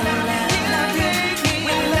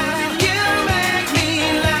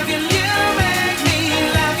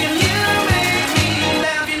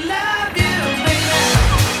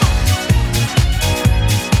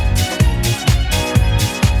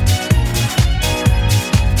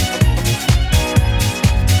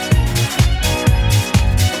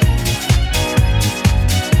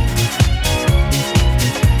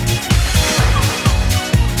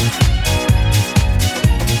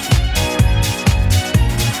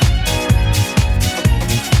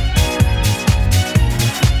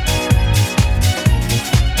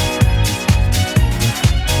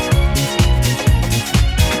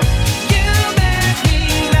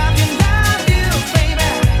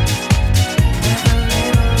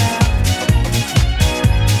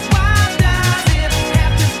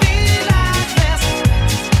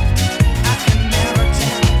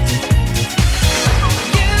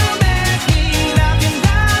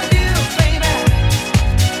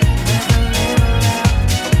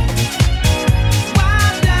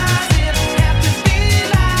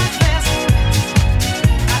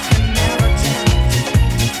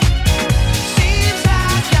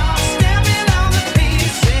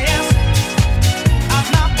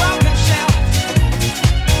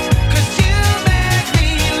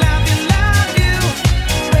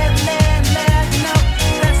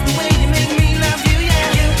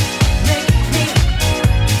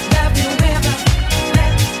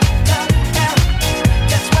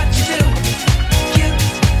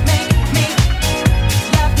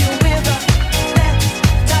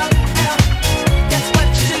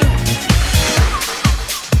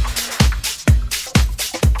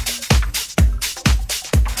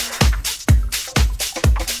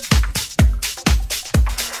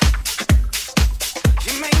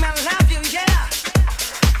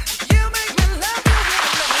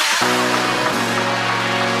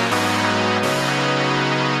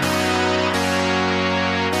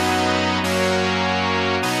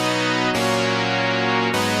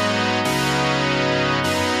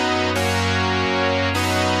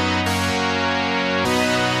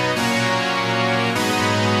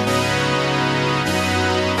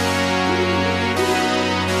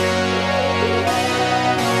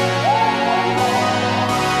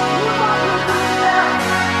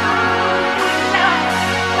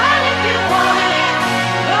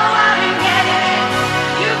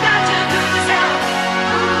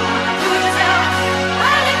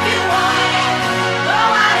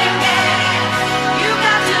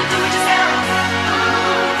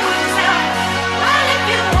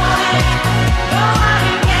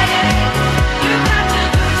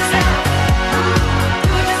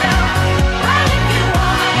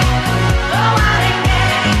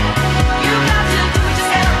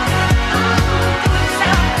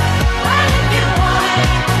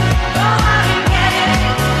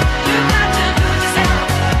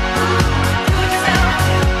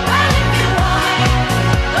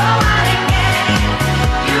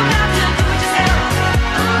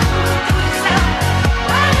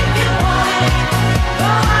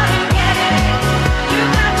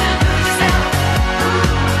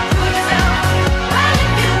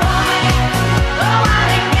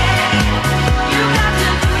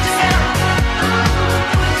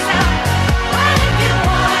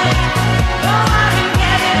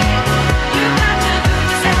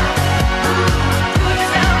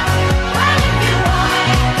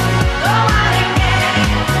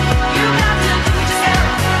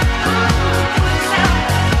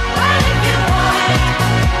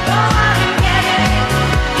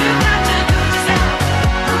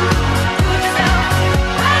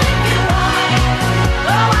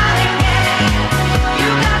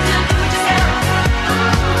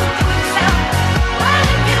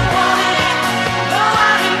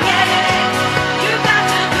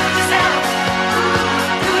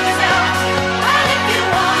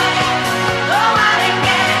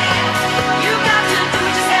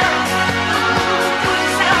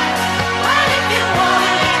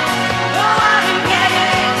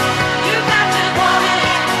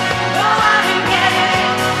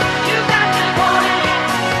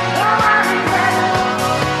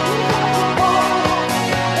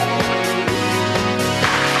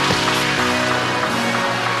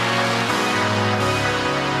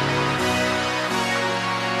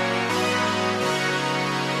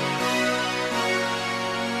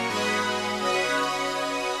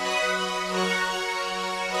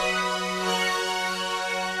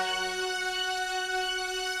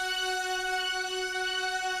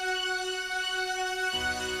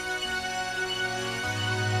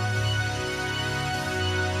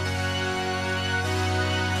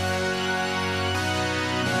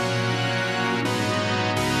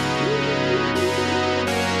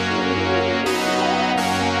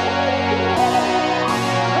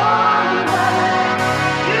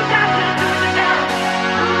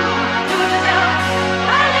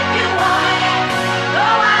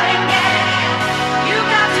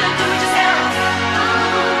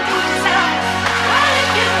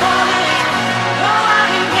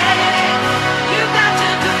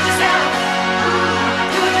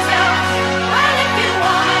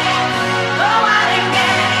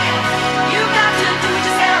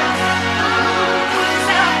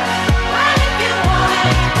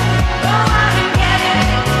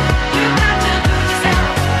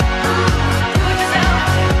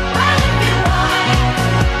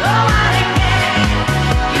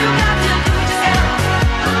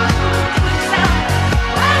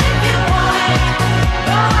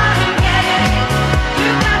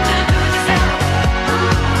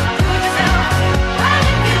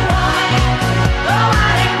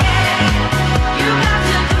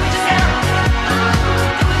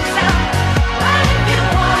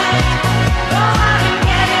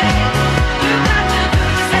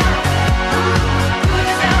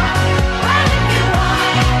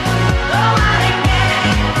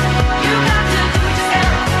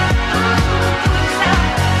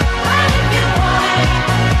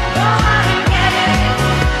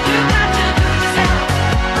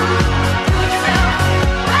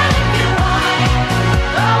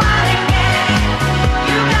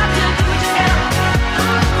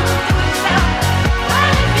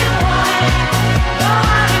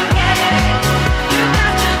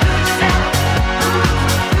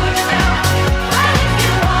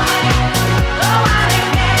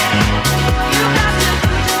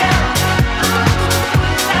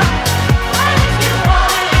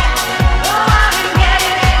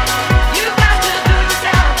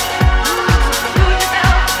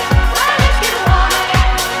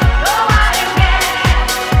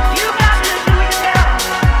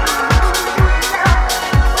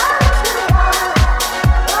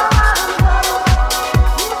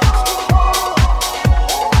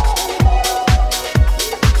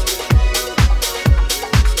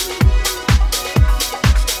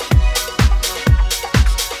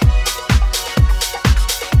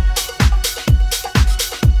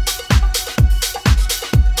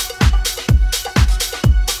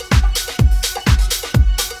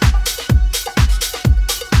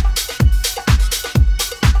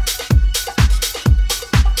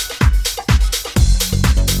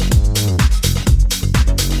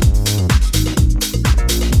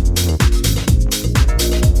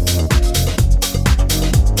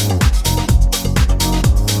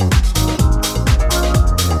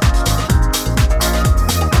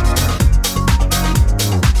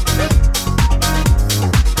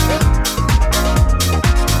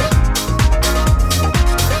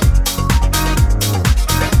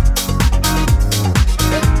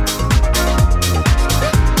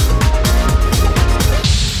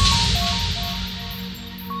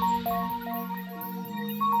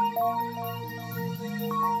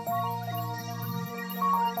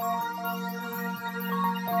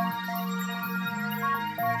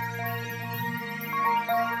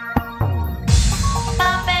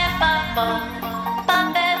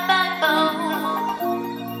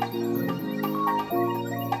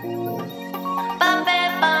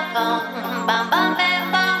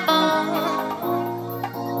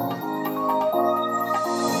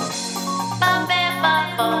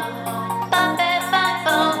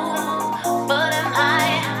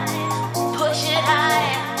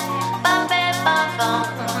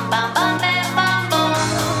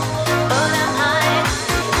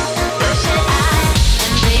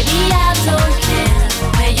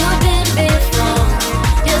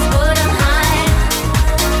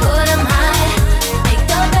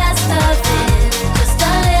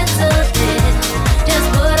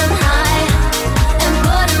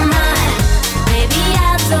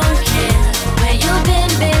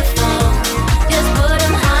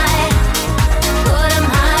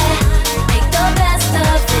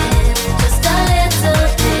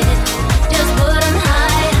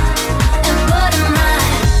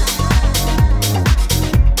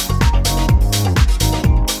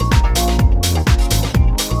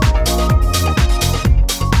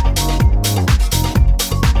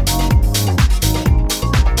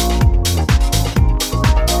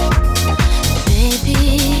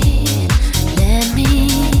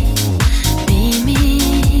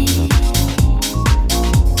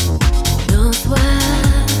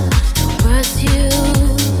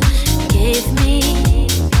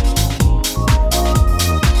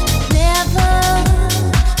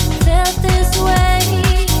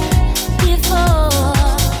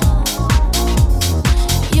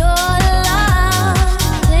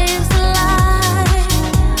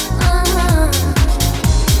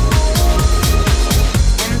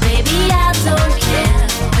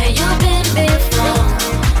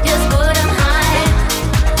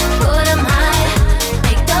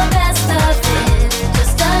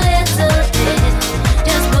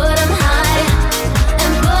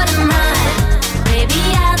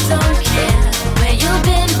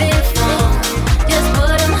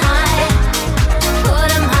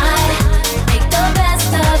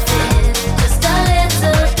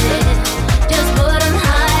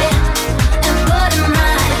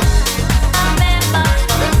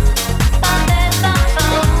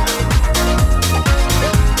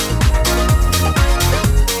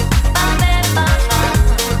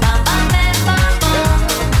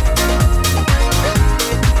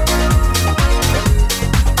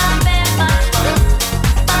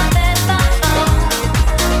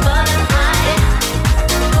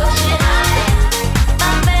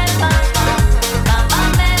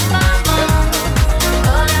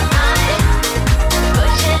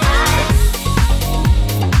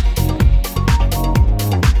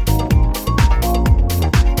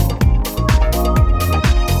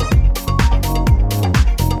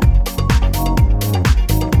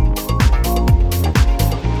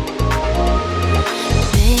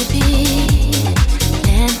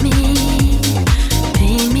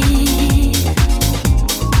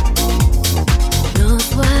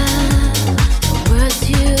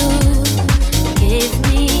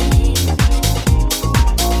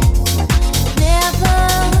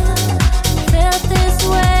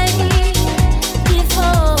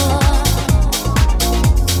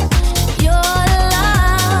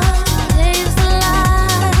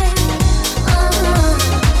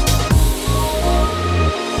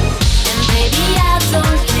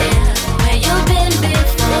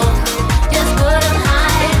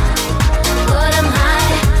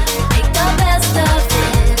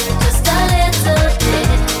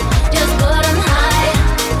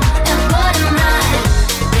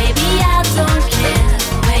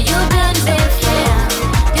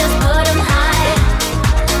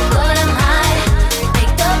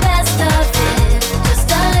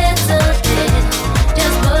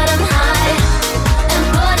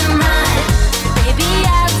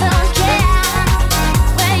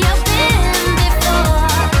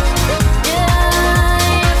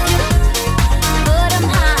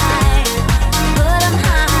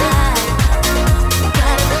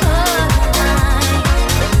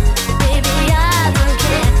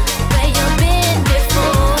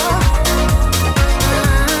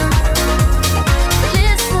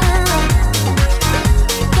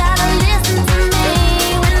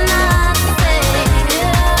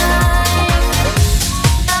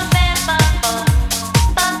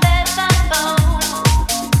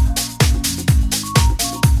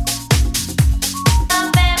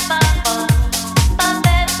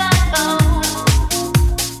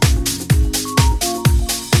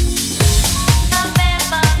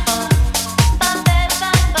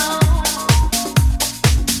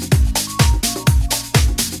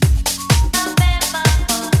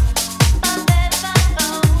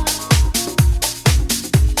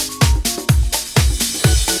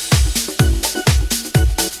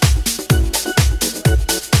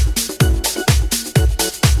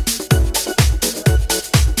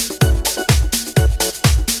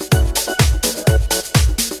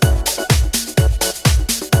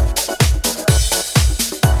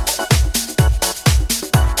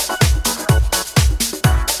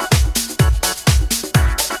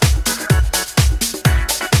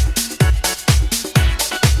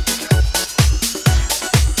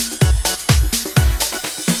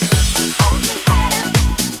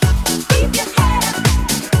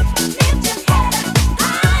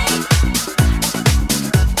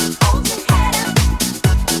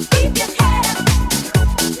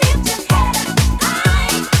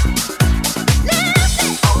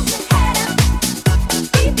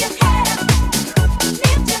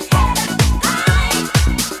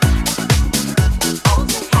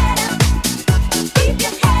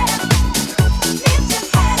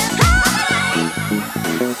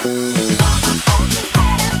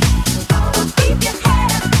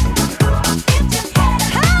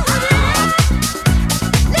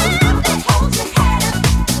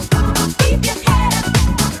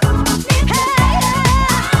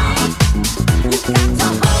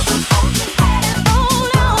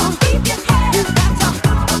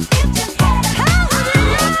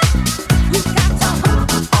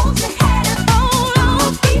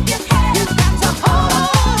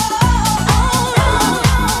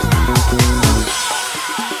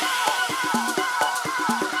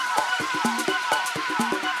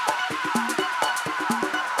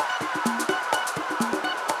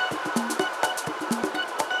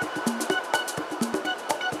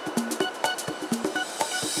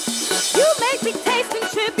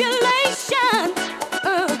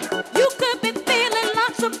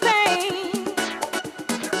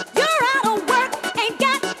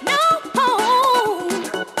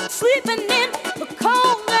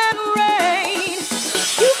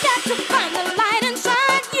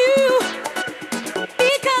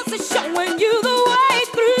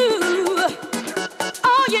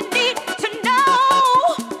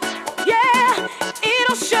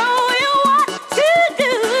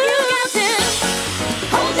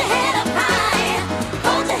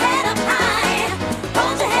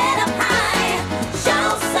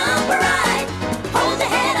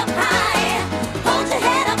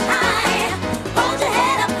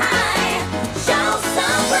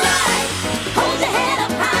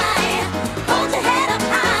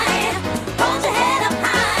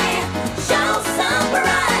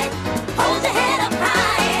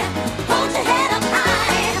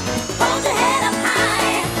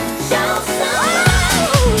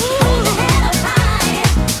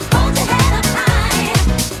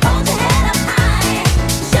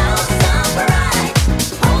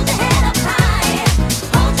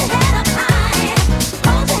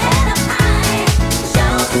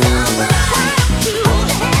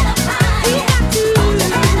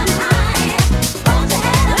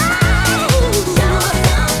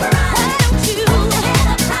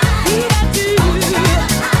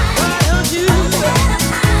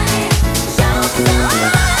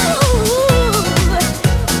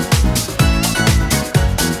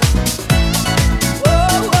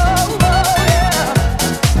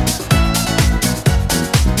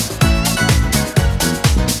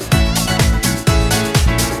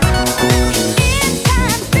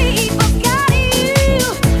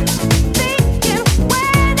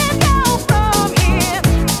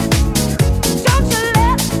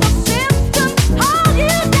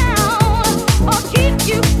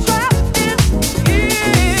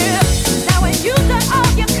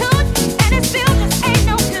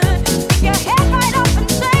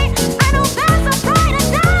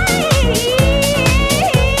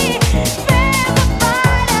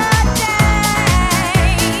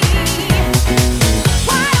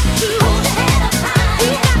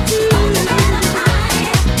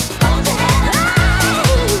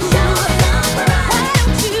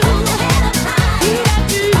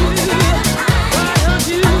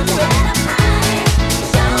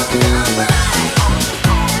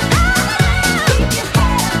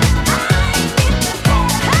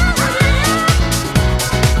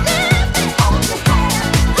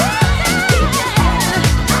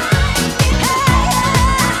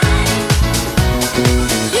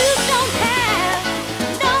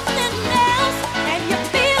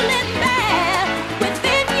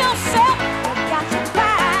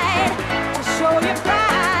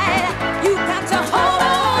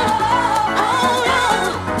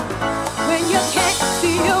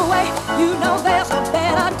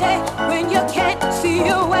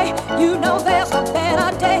way. You know there's a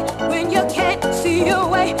better day when you can't see your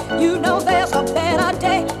way. You know there's a better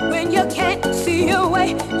day when you can't see your way.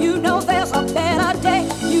 You know there's a better day.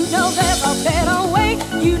 You know there's a better way.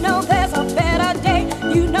 You know there's a better day.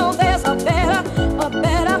 You know there's a better, a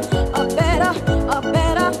better, a better, a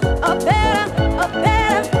better, a better, a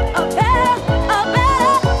better, a better, a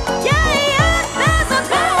better. Yeah, yeah, there's a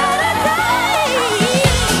better day.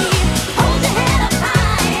 Hold your head up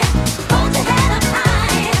high. Hold your head up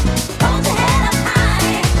high. Hold your head up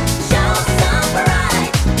high. Show some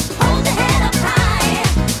pride. Hold your head up high.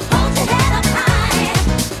 Hold your head up high.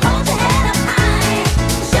 Hold your head up high.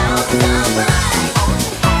 Show some pride.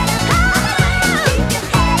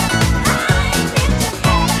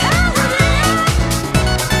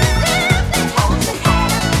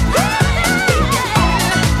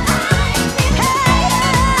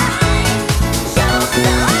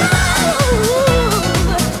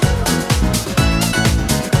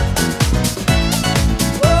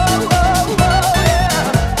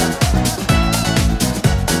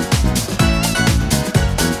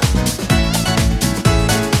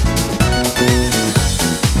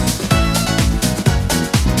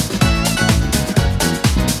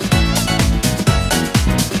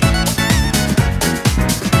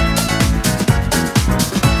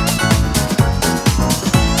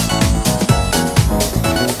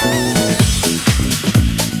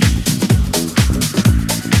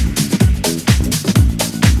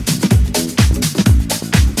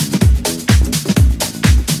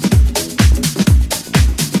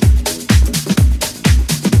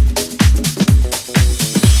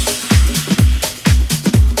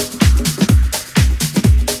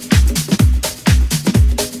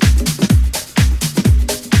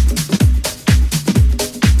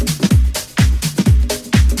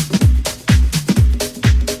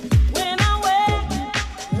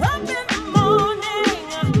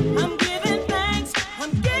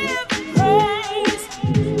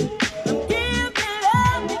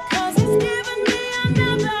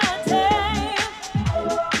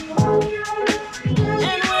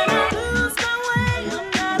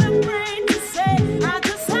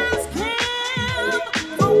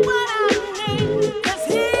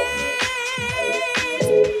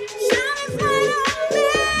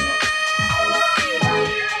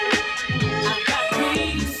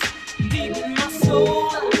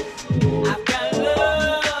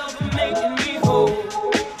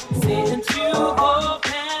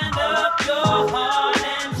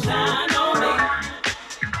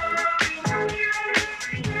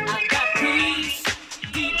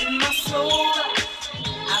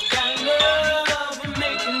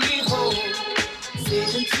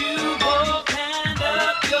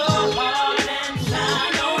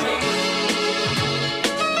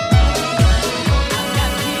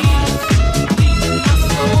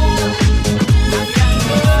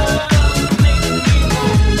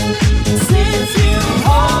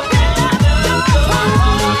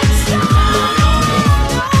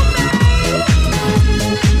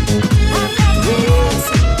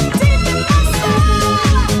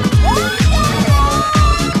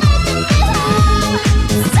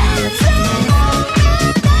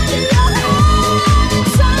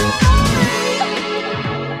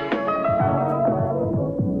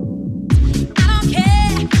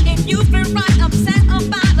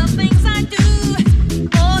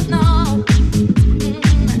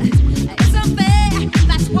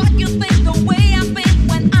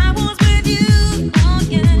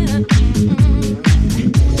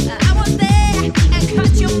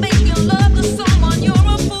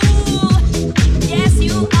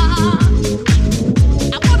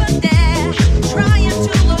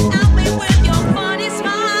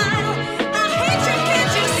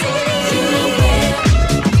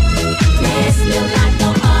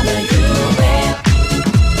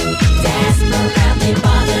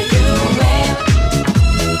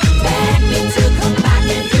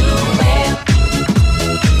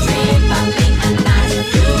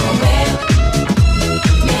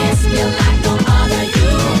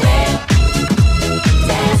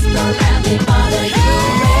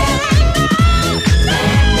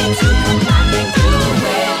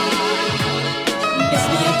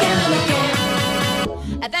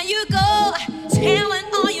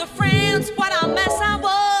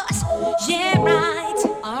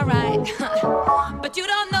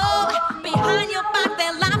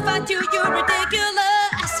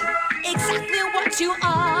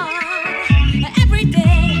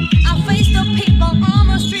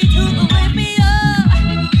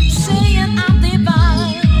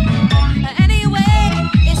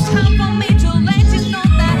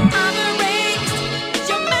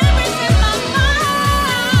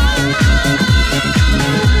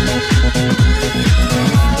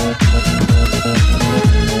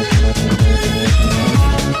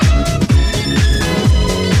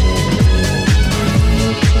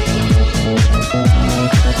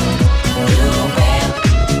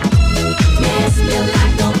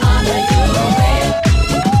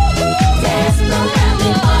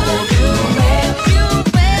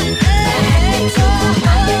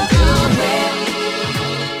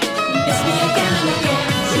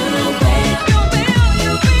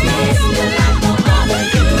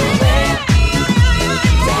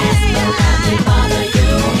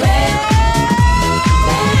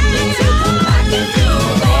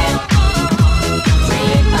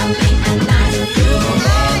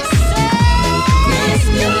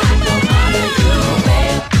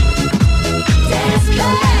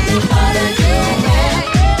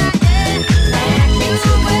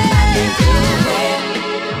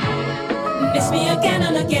 Miss me again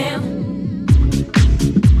and again.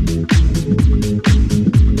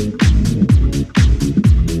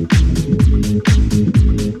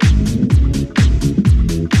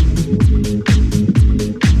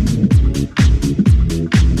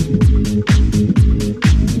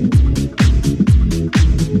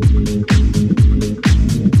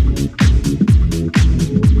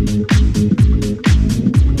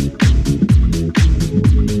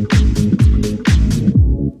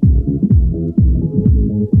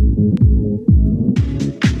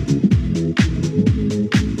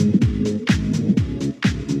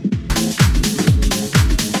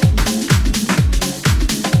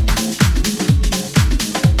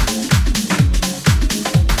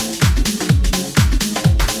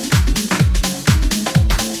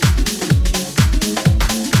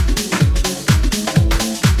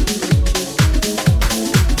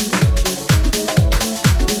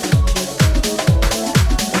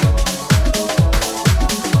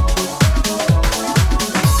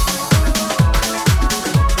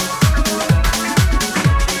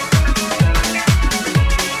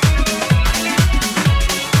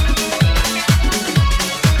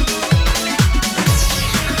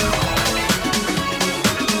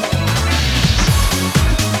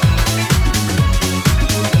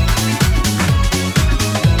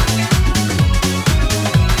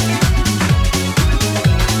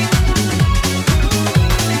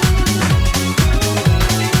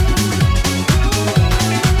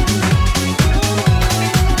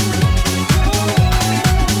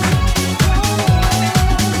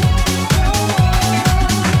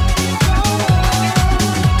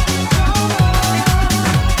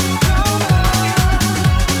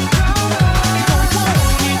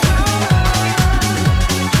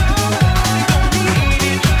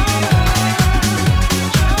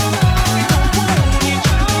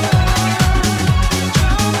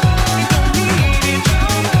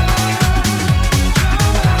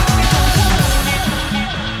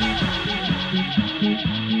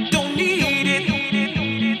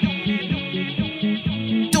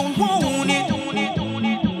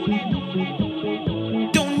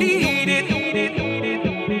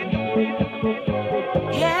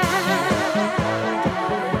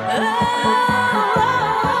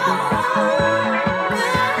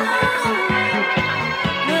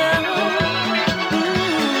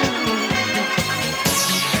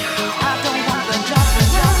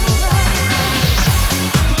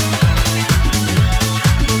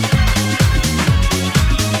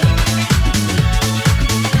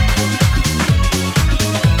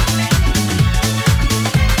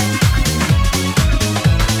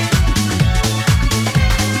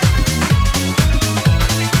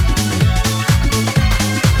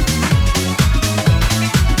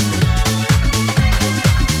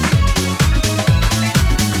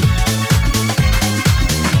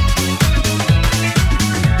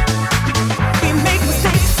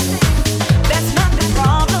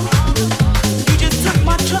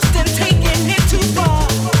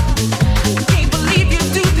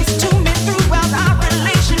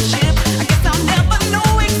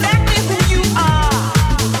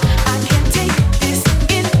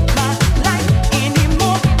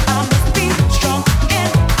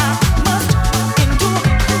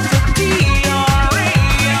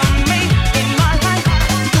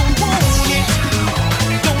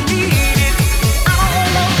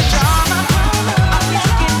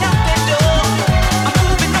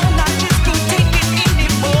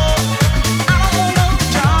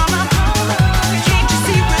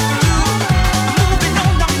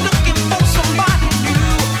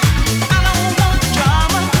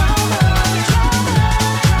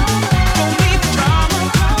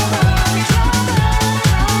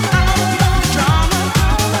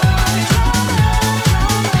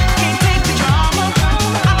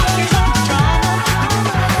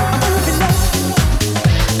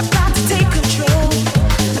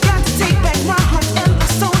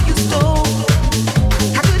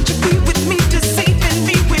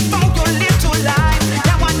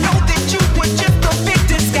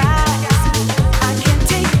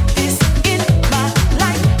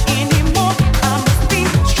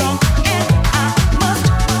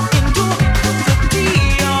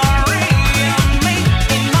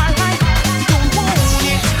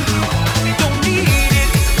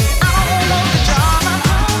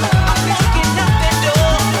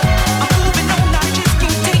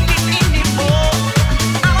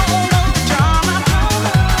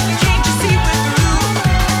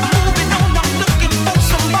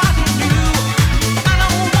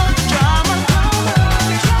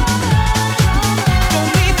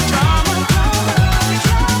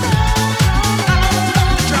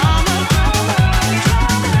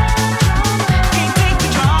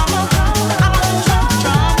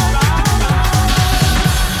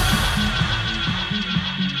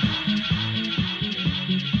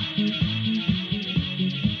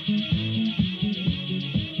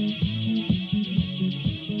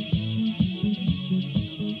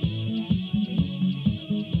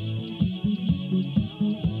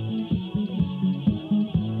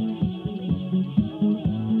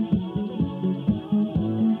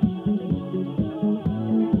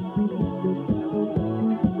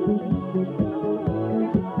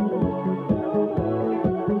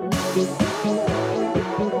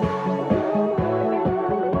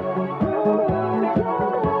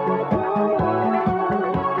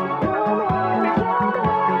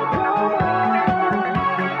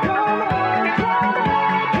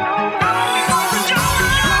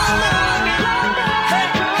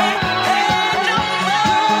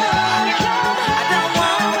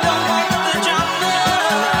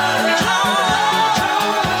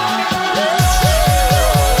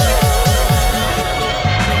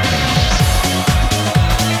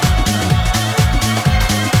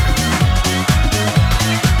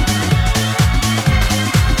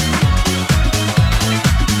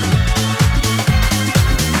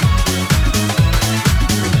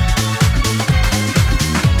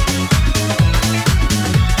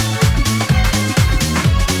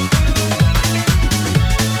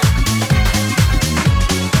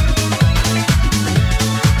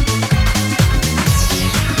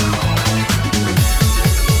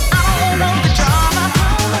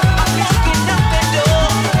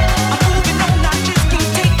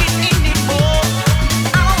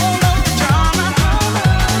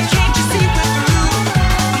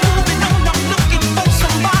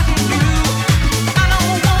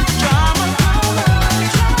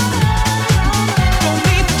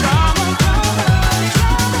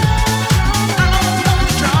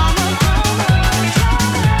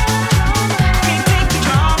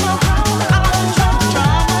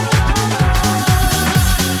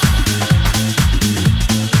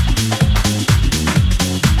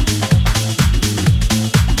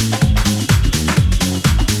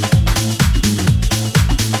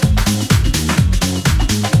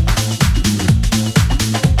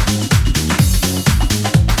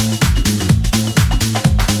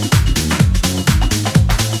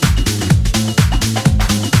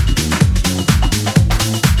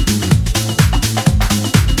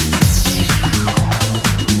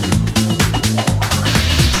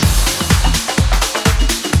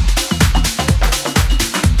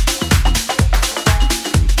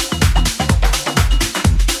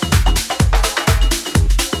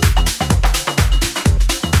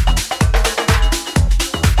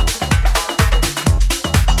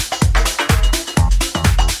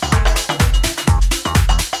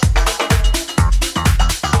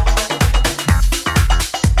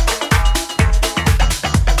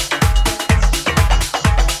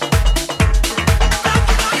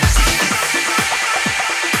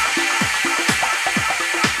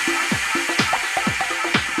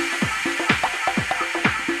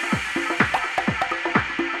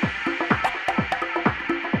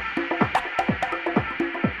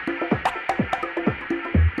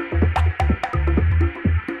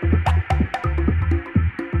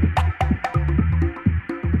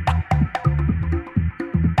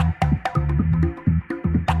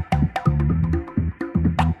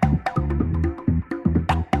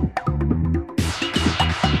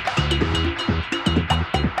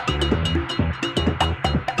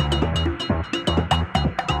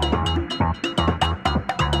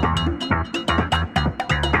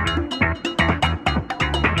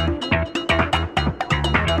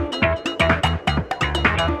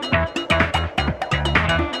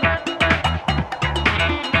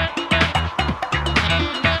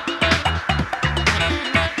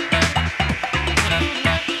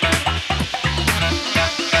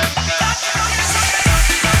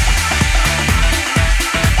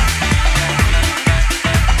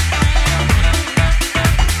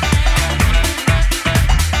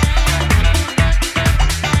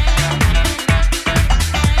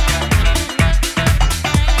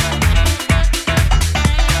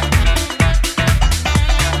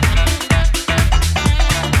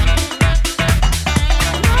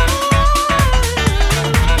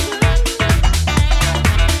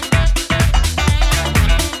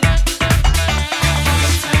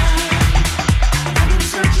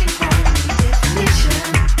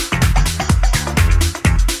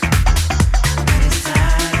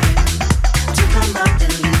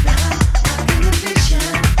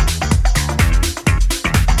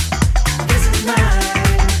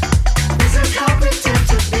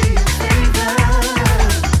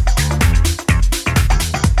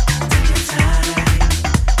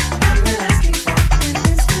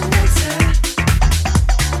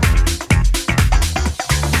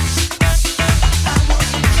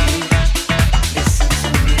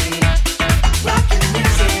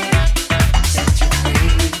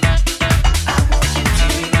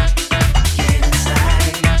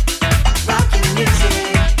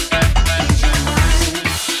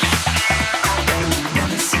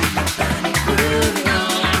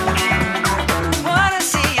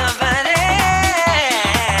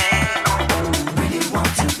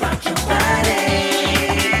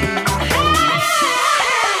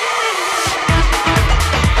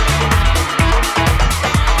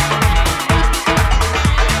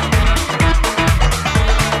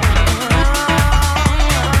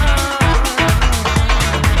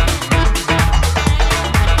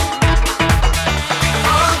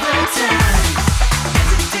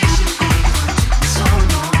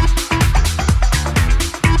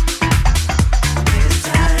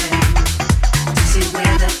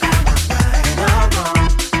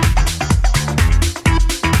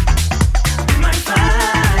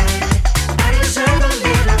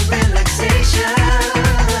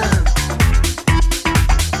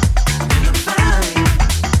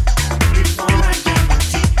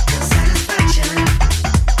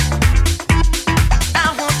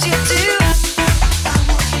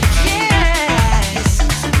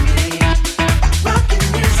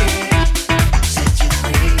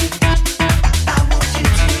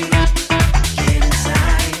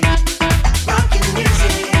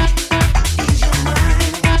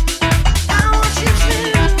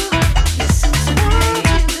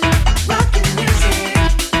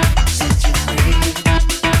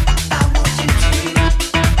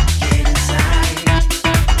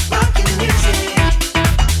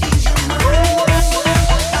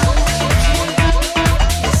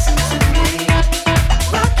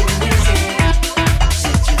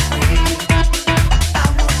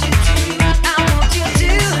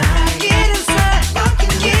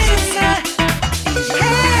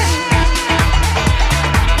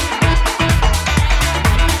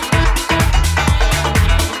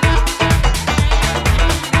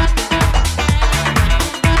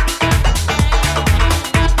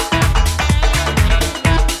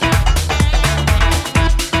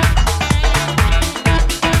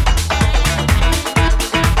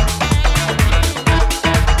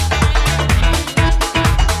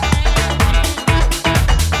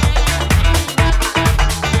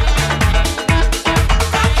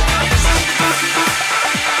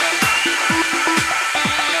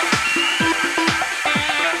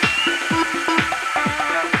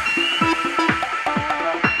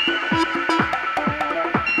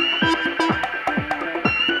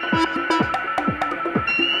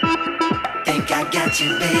 I got you,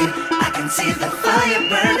 babe. I can see the fire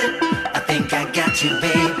burning. I think I got you,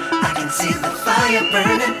 babe. I can see the fire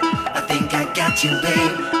burning. I think I got you,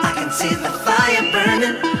 babe. I can see the fire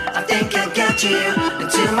burning. I think I got you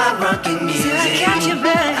into my rocking music. I got you,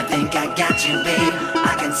 babe. I think I got you, babe.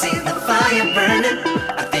 I can see the fire burning.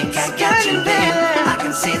 I think I got you, babe. I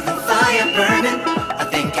can see the fire burning. I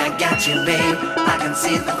think I got you, babe. I can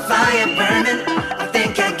see the fire burning. I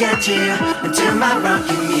think I got you into my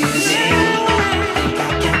rocking music. I think I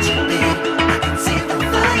got you, babe. I can see the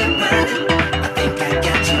fire burning. I think I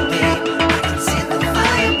got you, babe. I can see the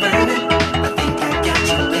fire burning. I think I got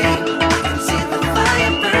you, babe. I can see the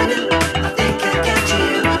fire burning. I think I got you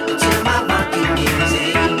into my rocking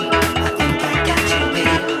music. I think I got you,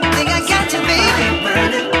 babe. I think I got you, babe. Fire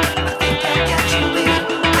burning. I think I got you, babe.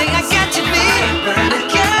 I think I got you, babe. I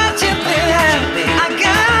got you, babe. I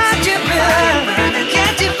got you, babe. I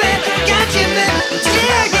got you, babe. I got you, babe. Yeah.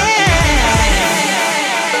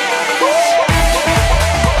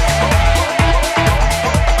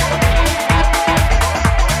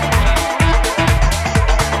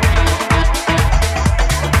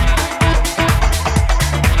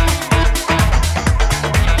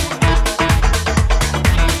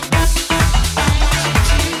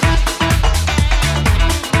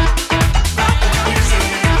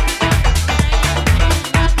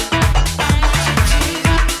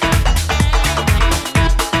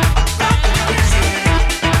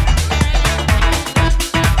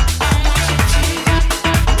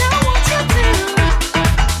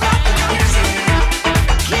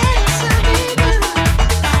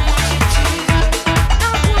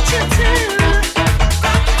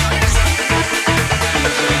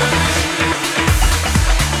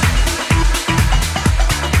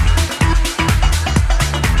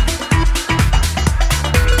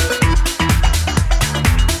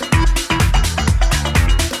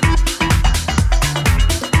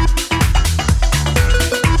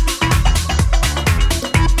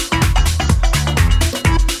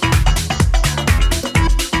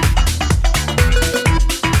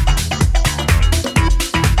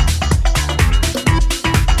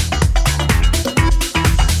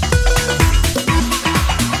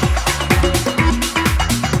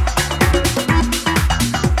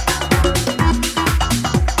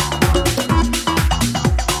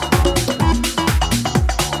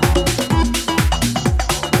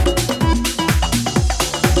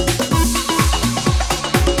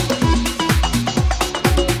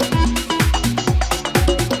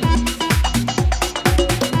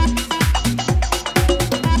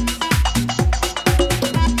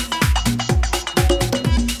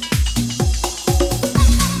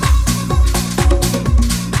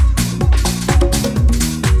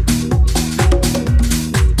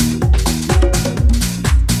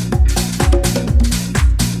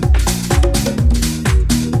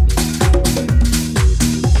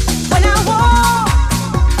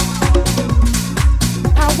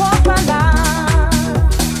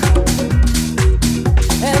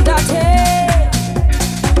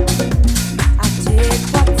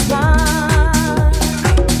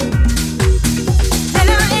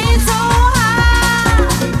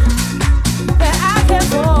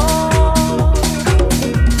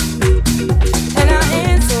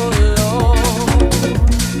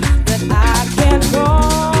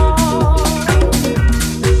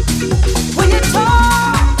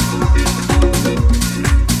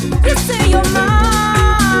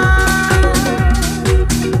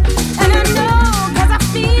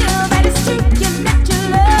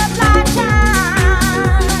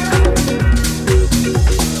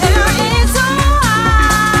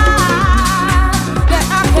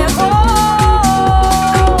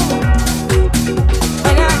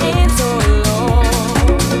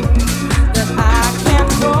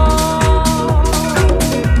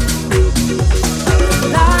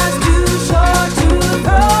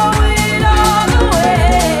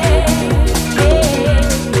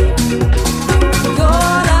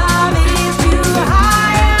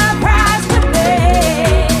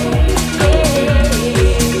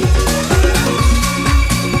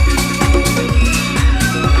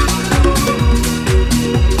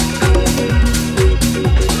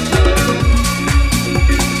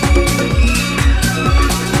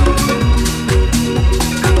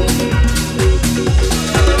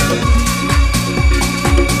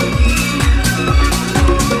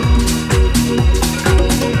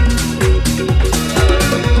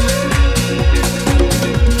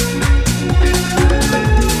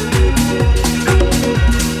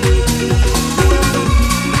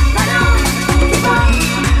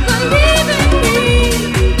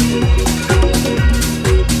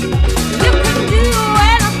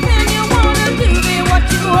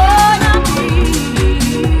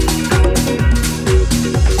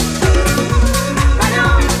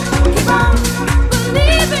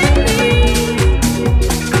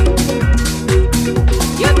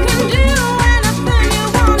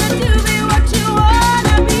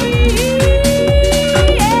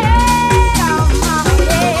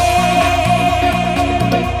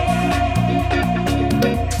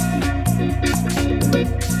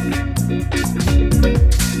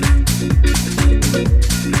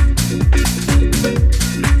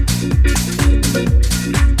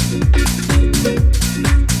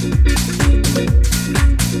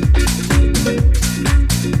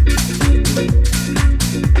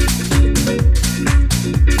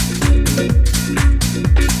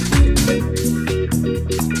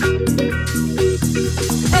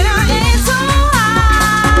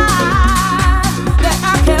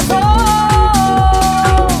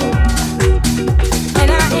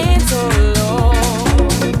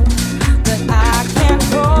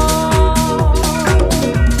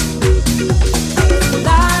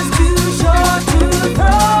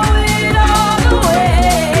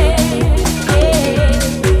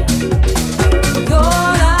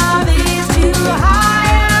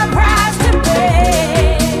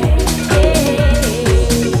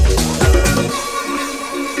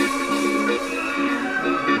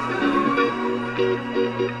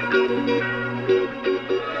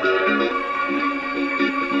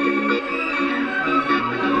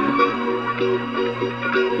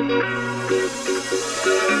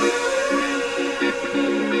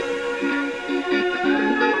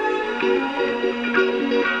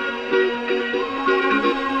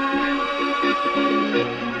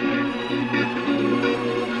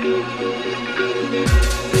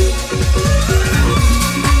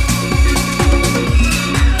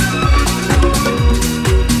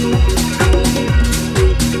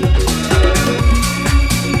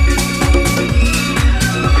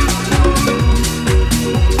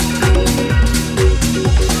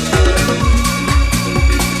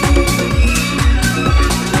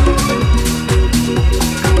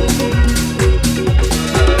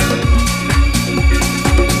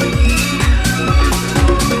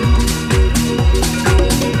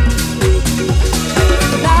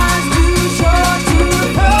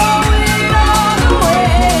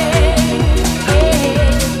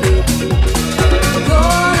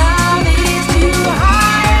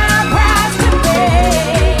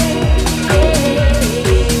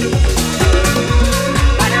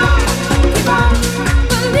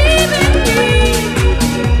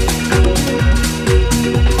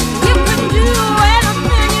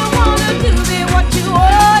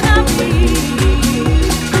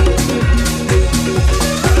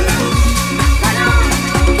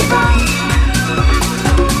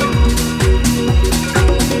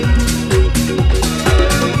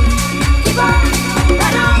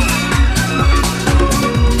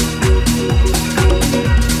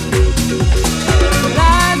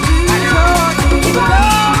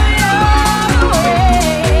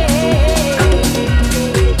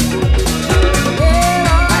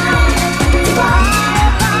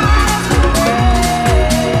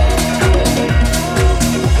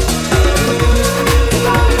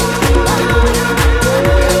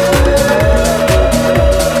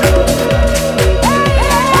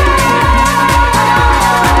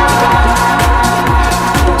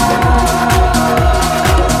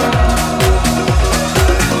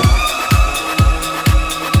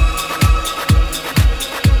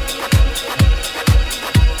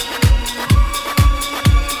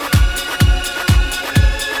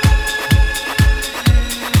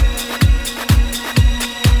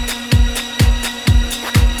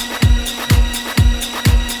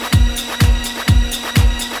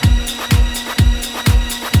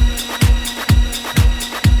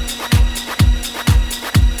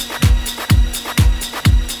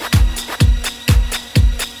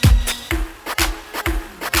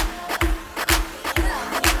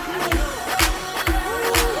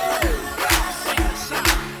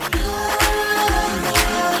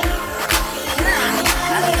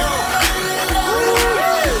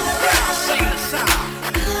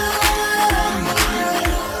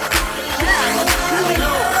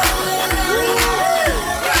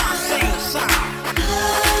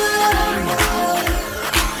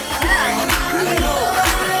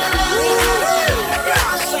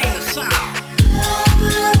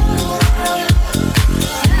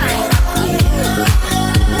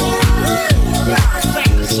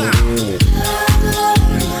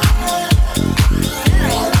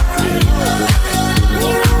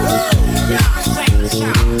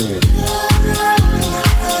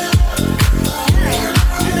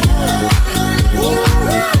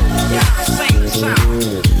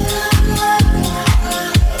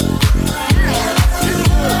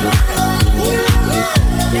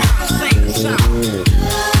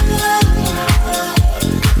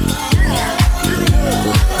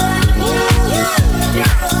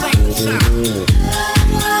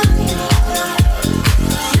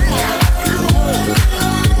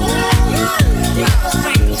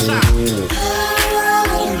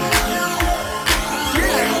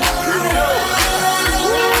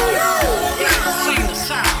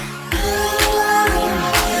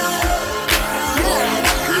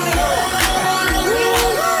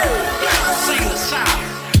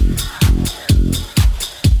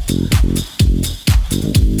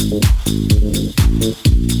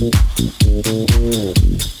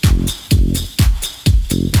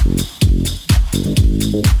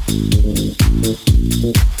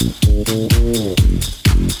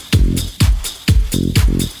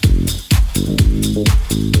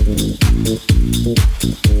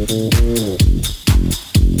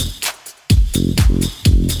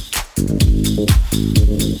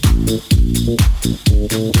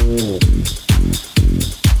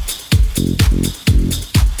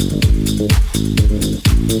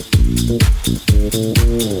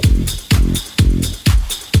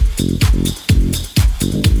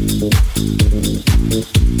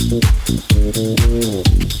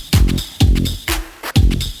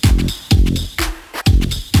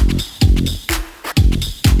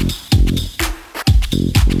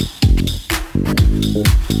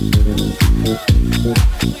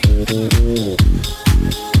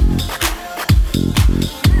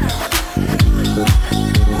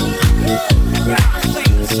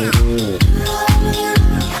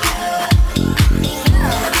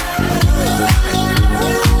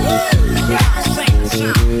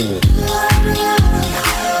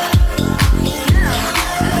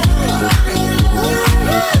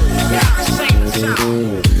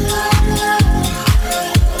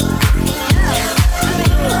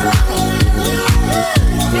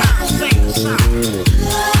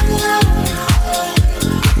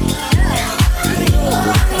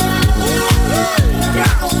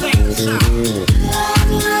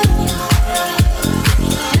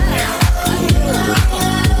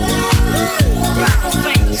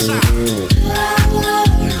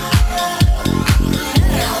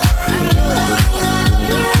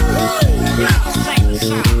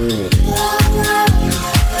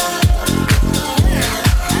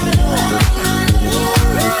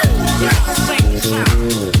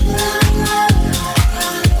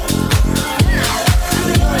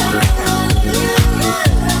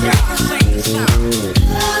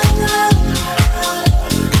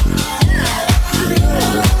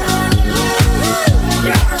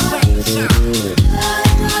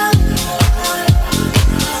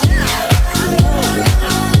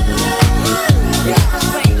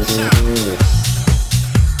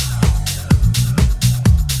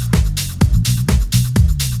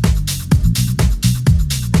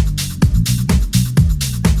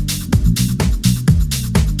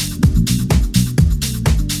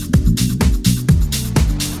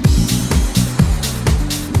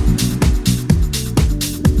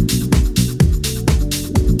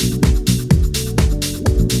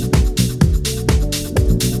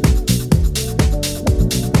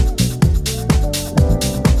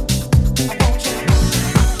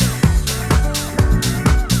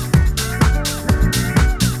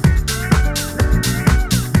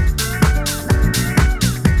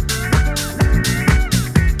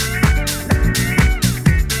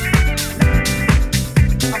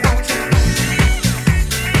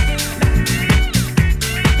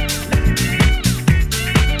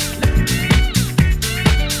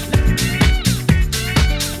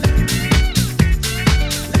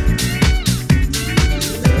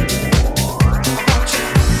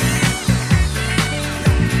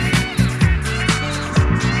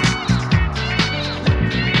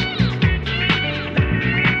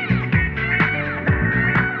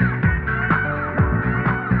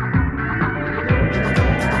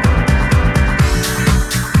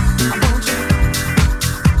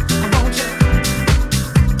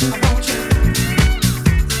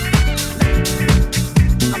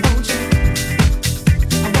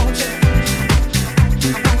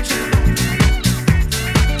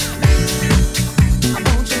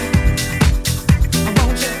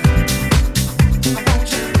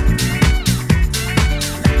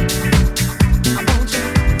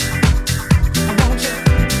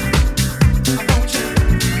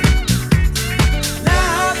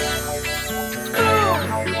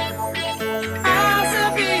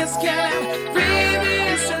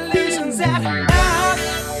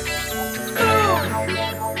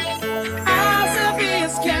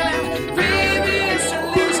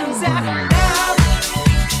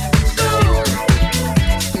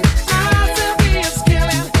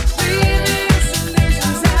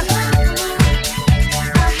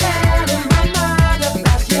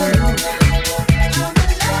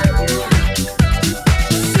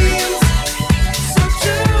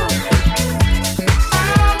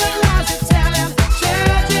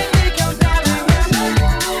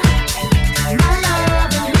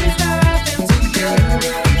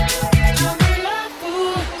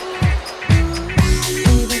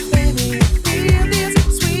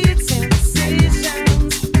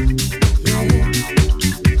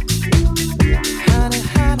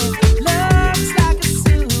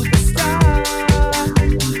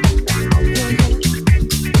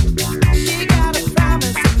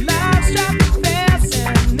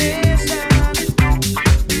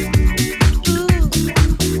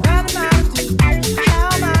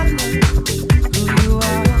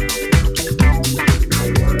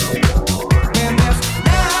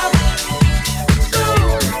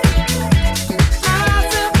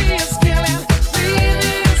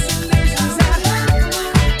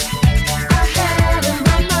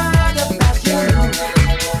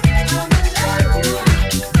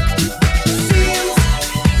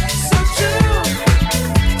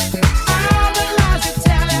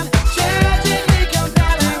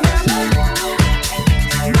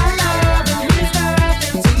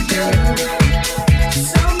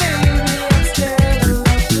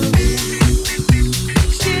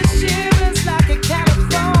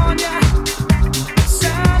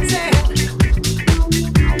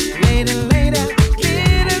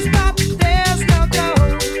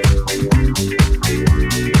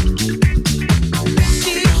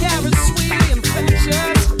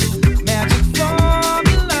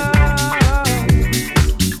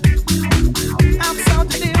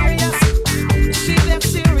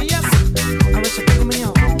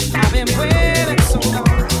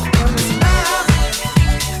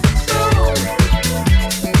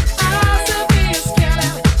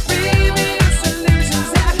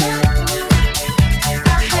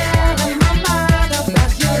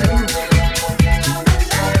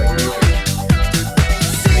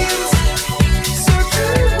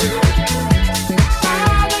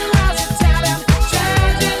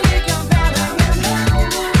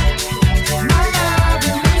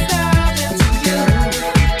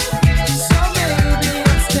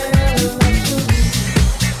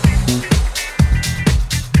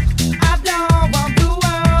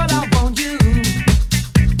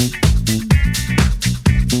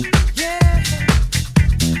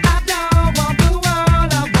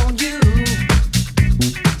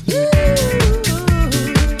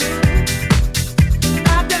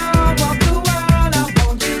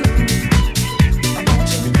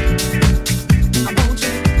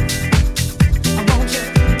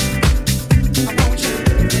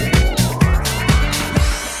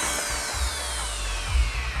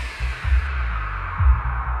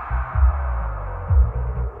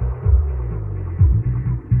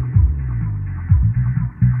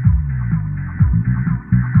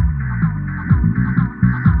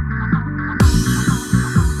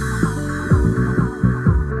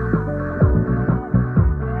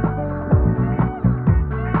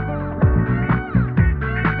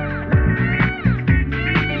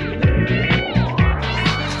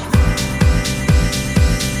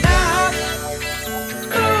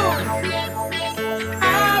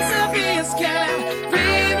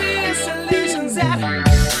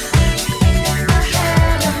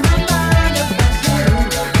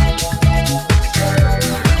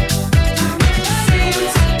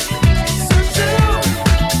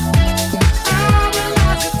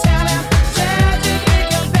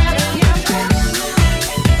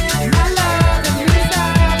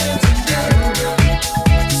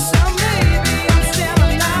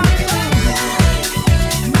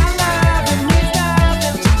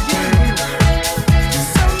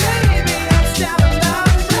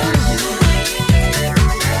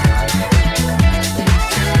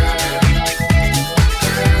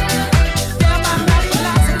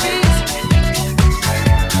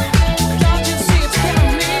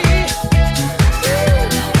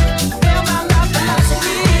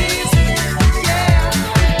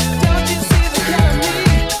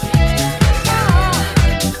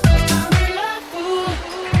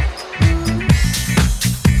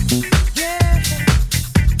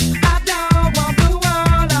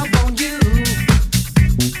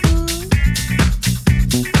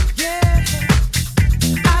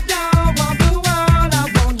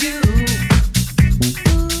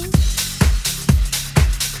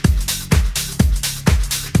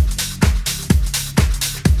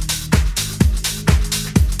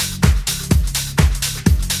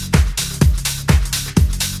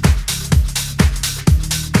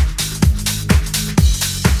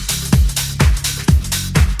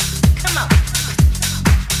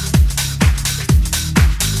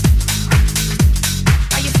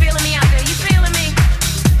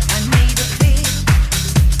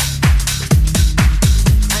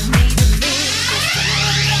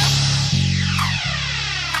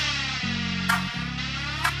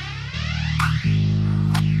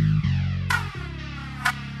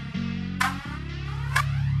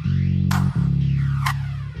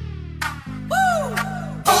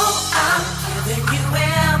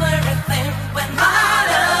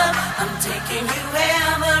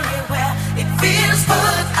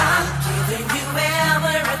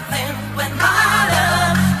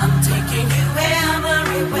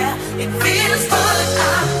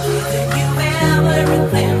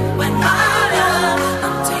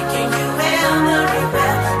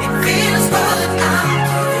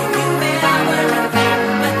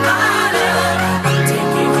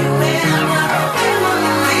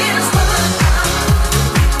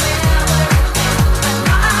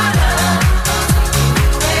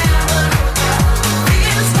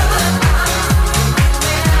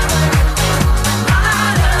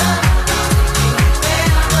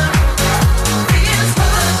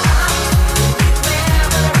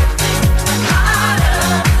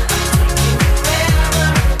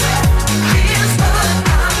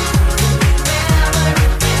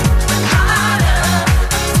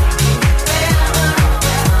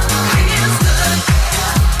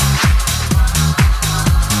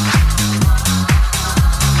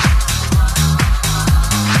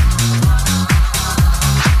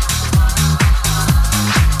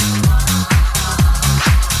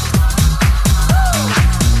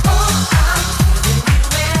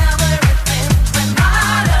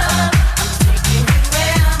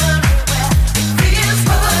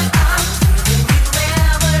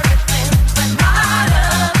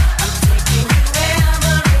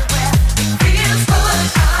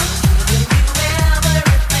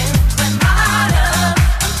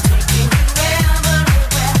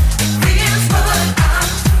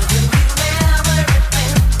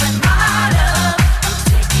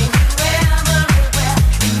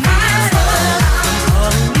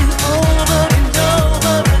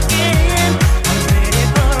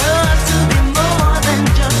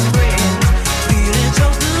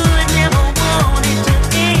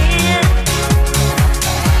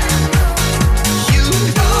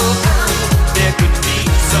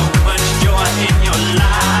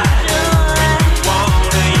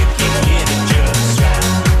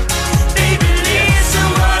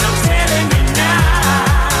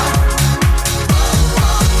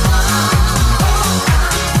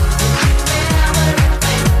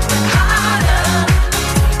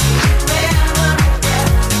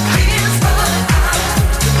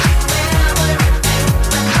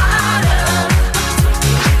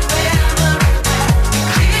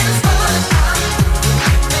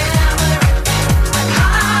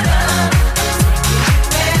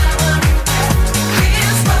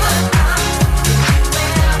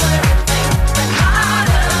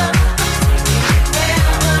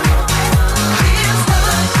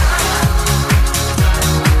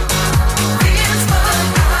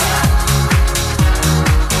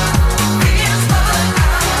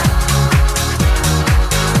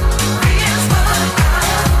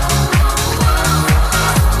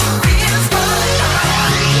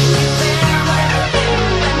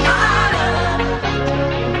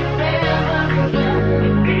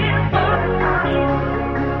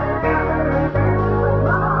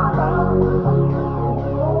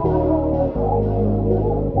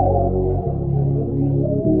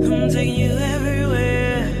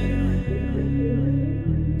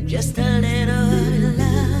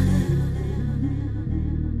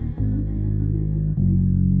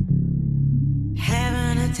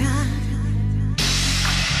 I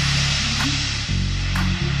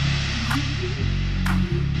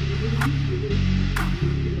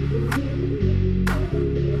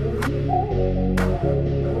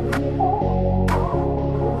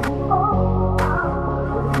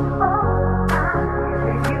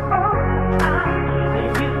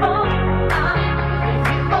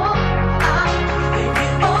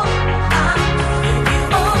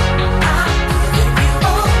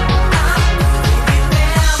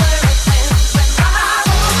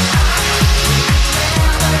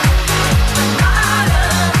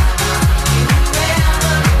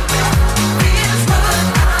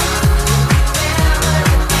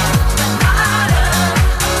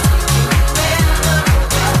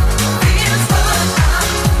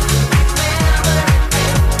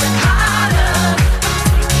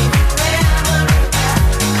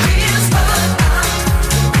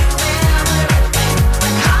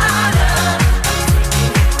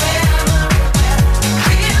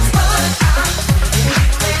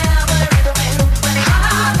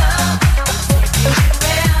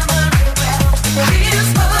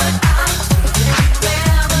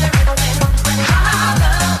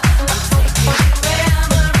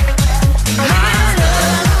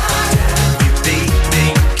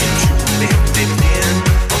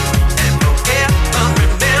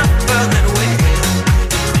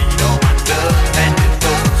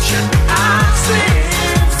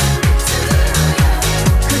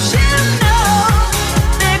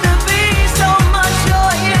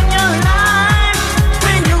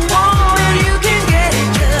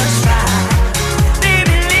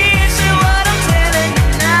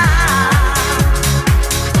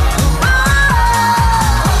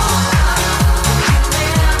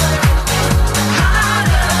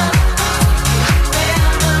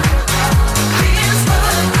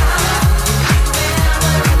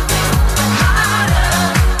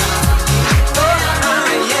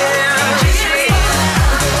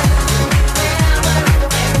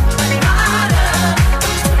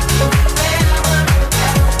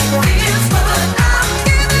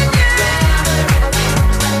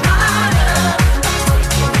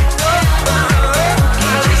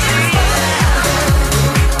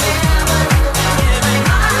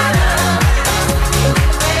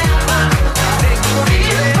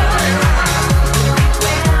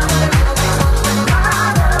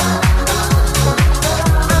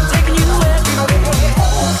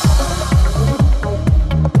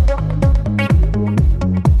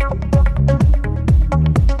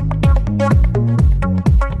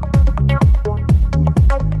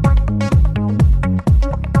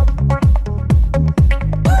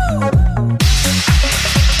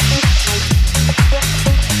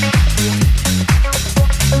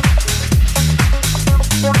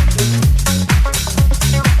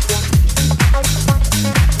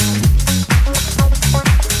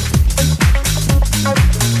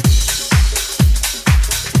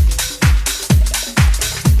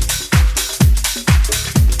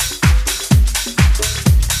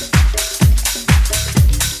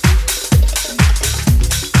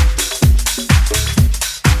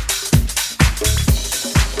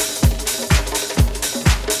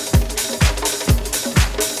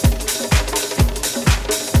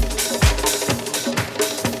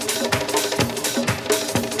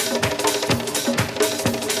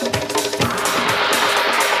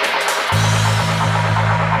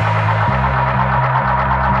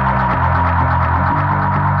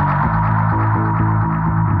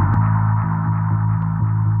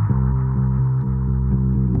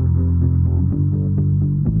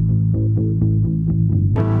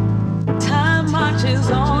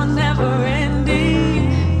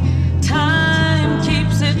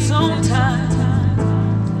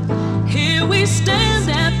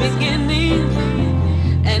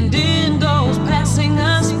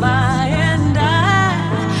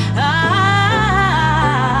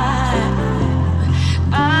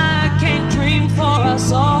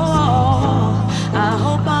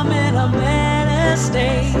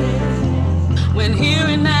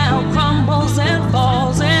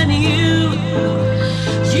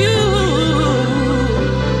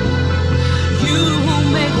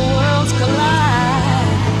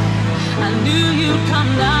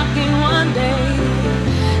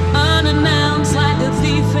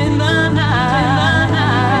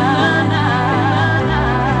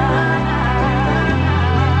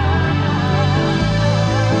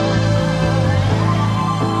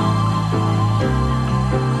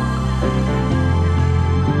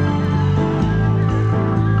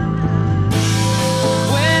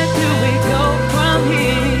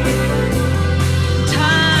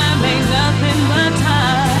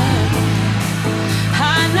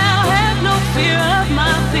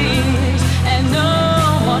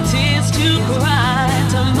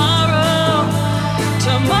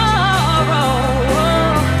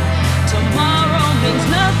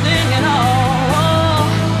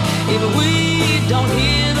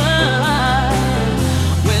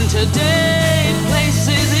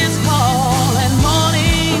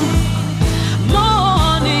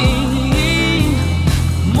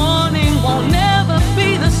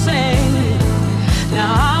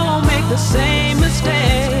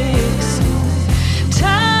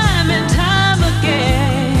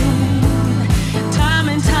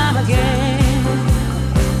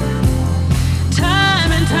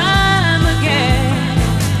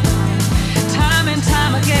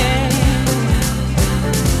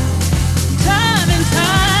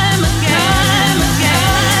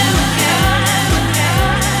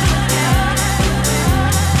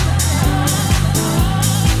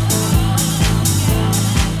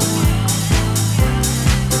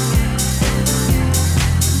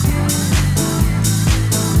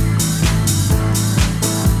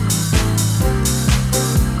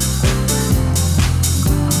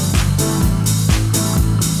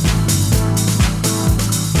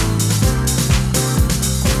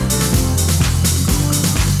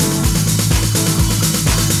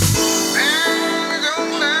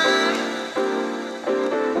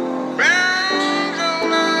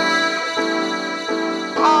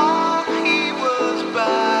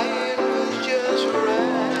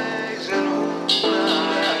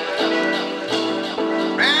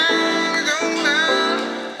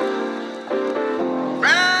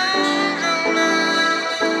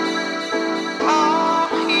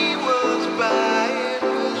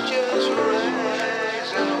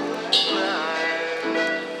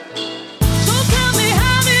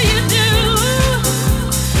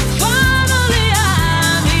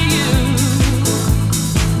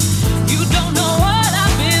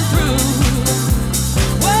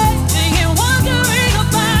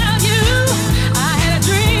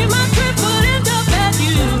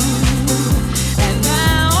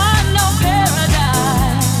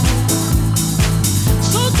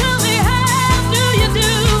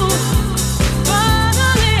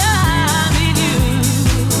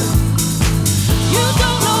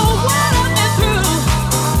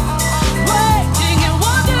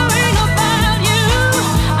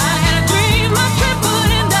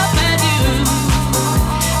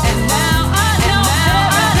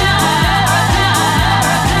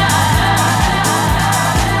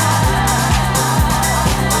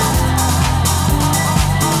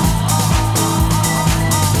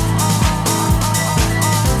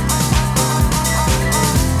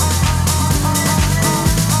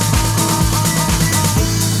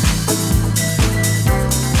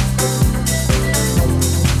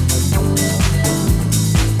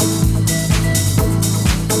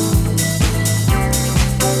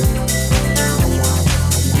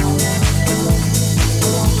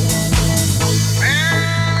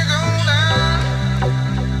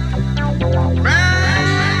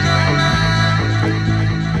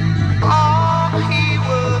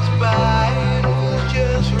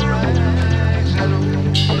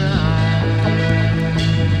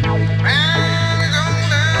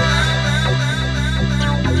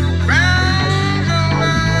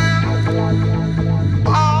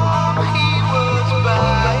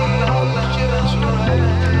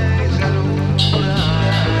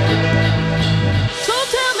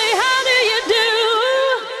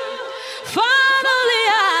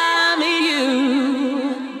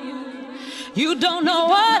You don't know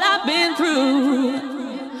what I've been through,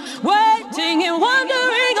 waiting and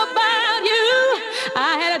wondering about you.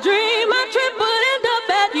 I had a dream my trip would end up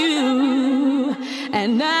at you,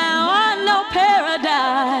 and now I know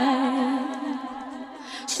paradise.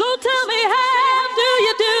 So tell me, how do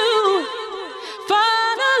you do?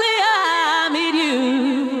 Finally I meet you.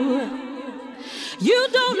 You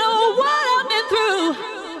don't know what I've been through,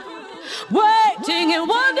 waiting and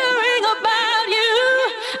wondering about you.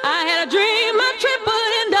 I had a dream my trip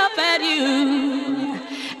would end up at you,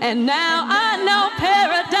 and now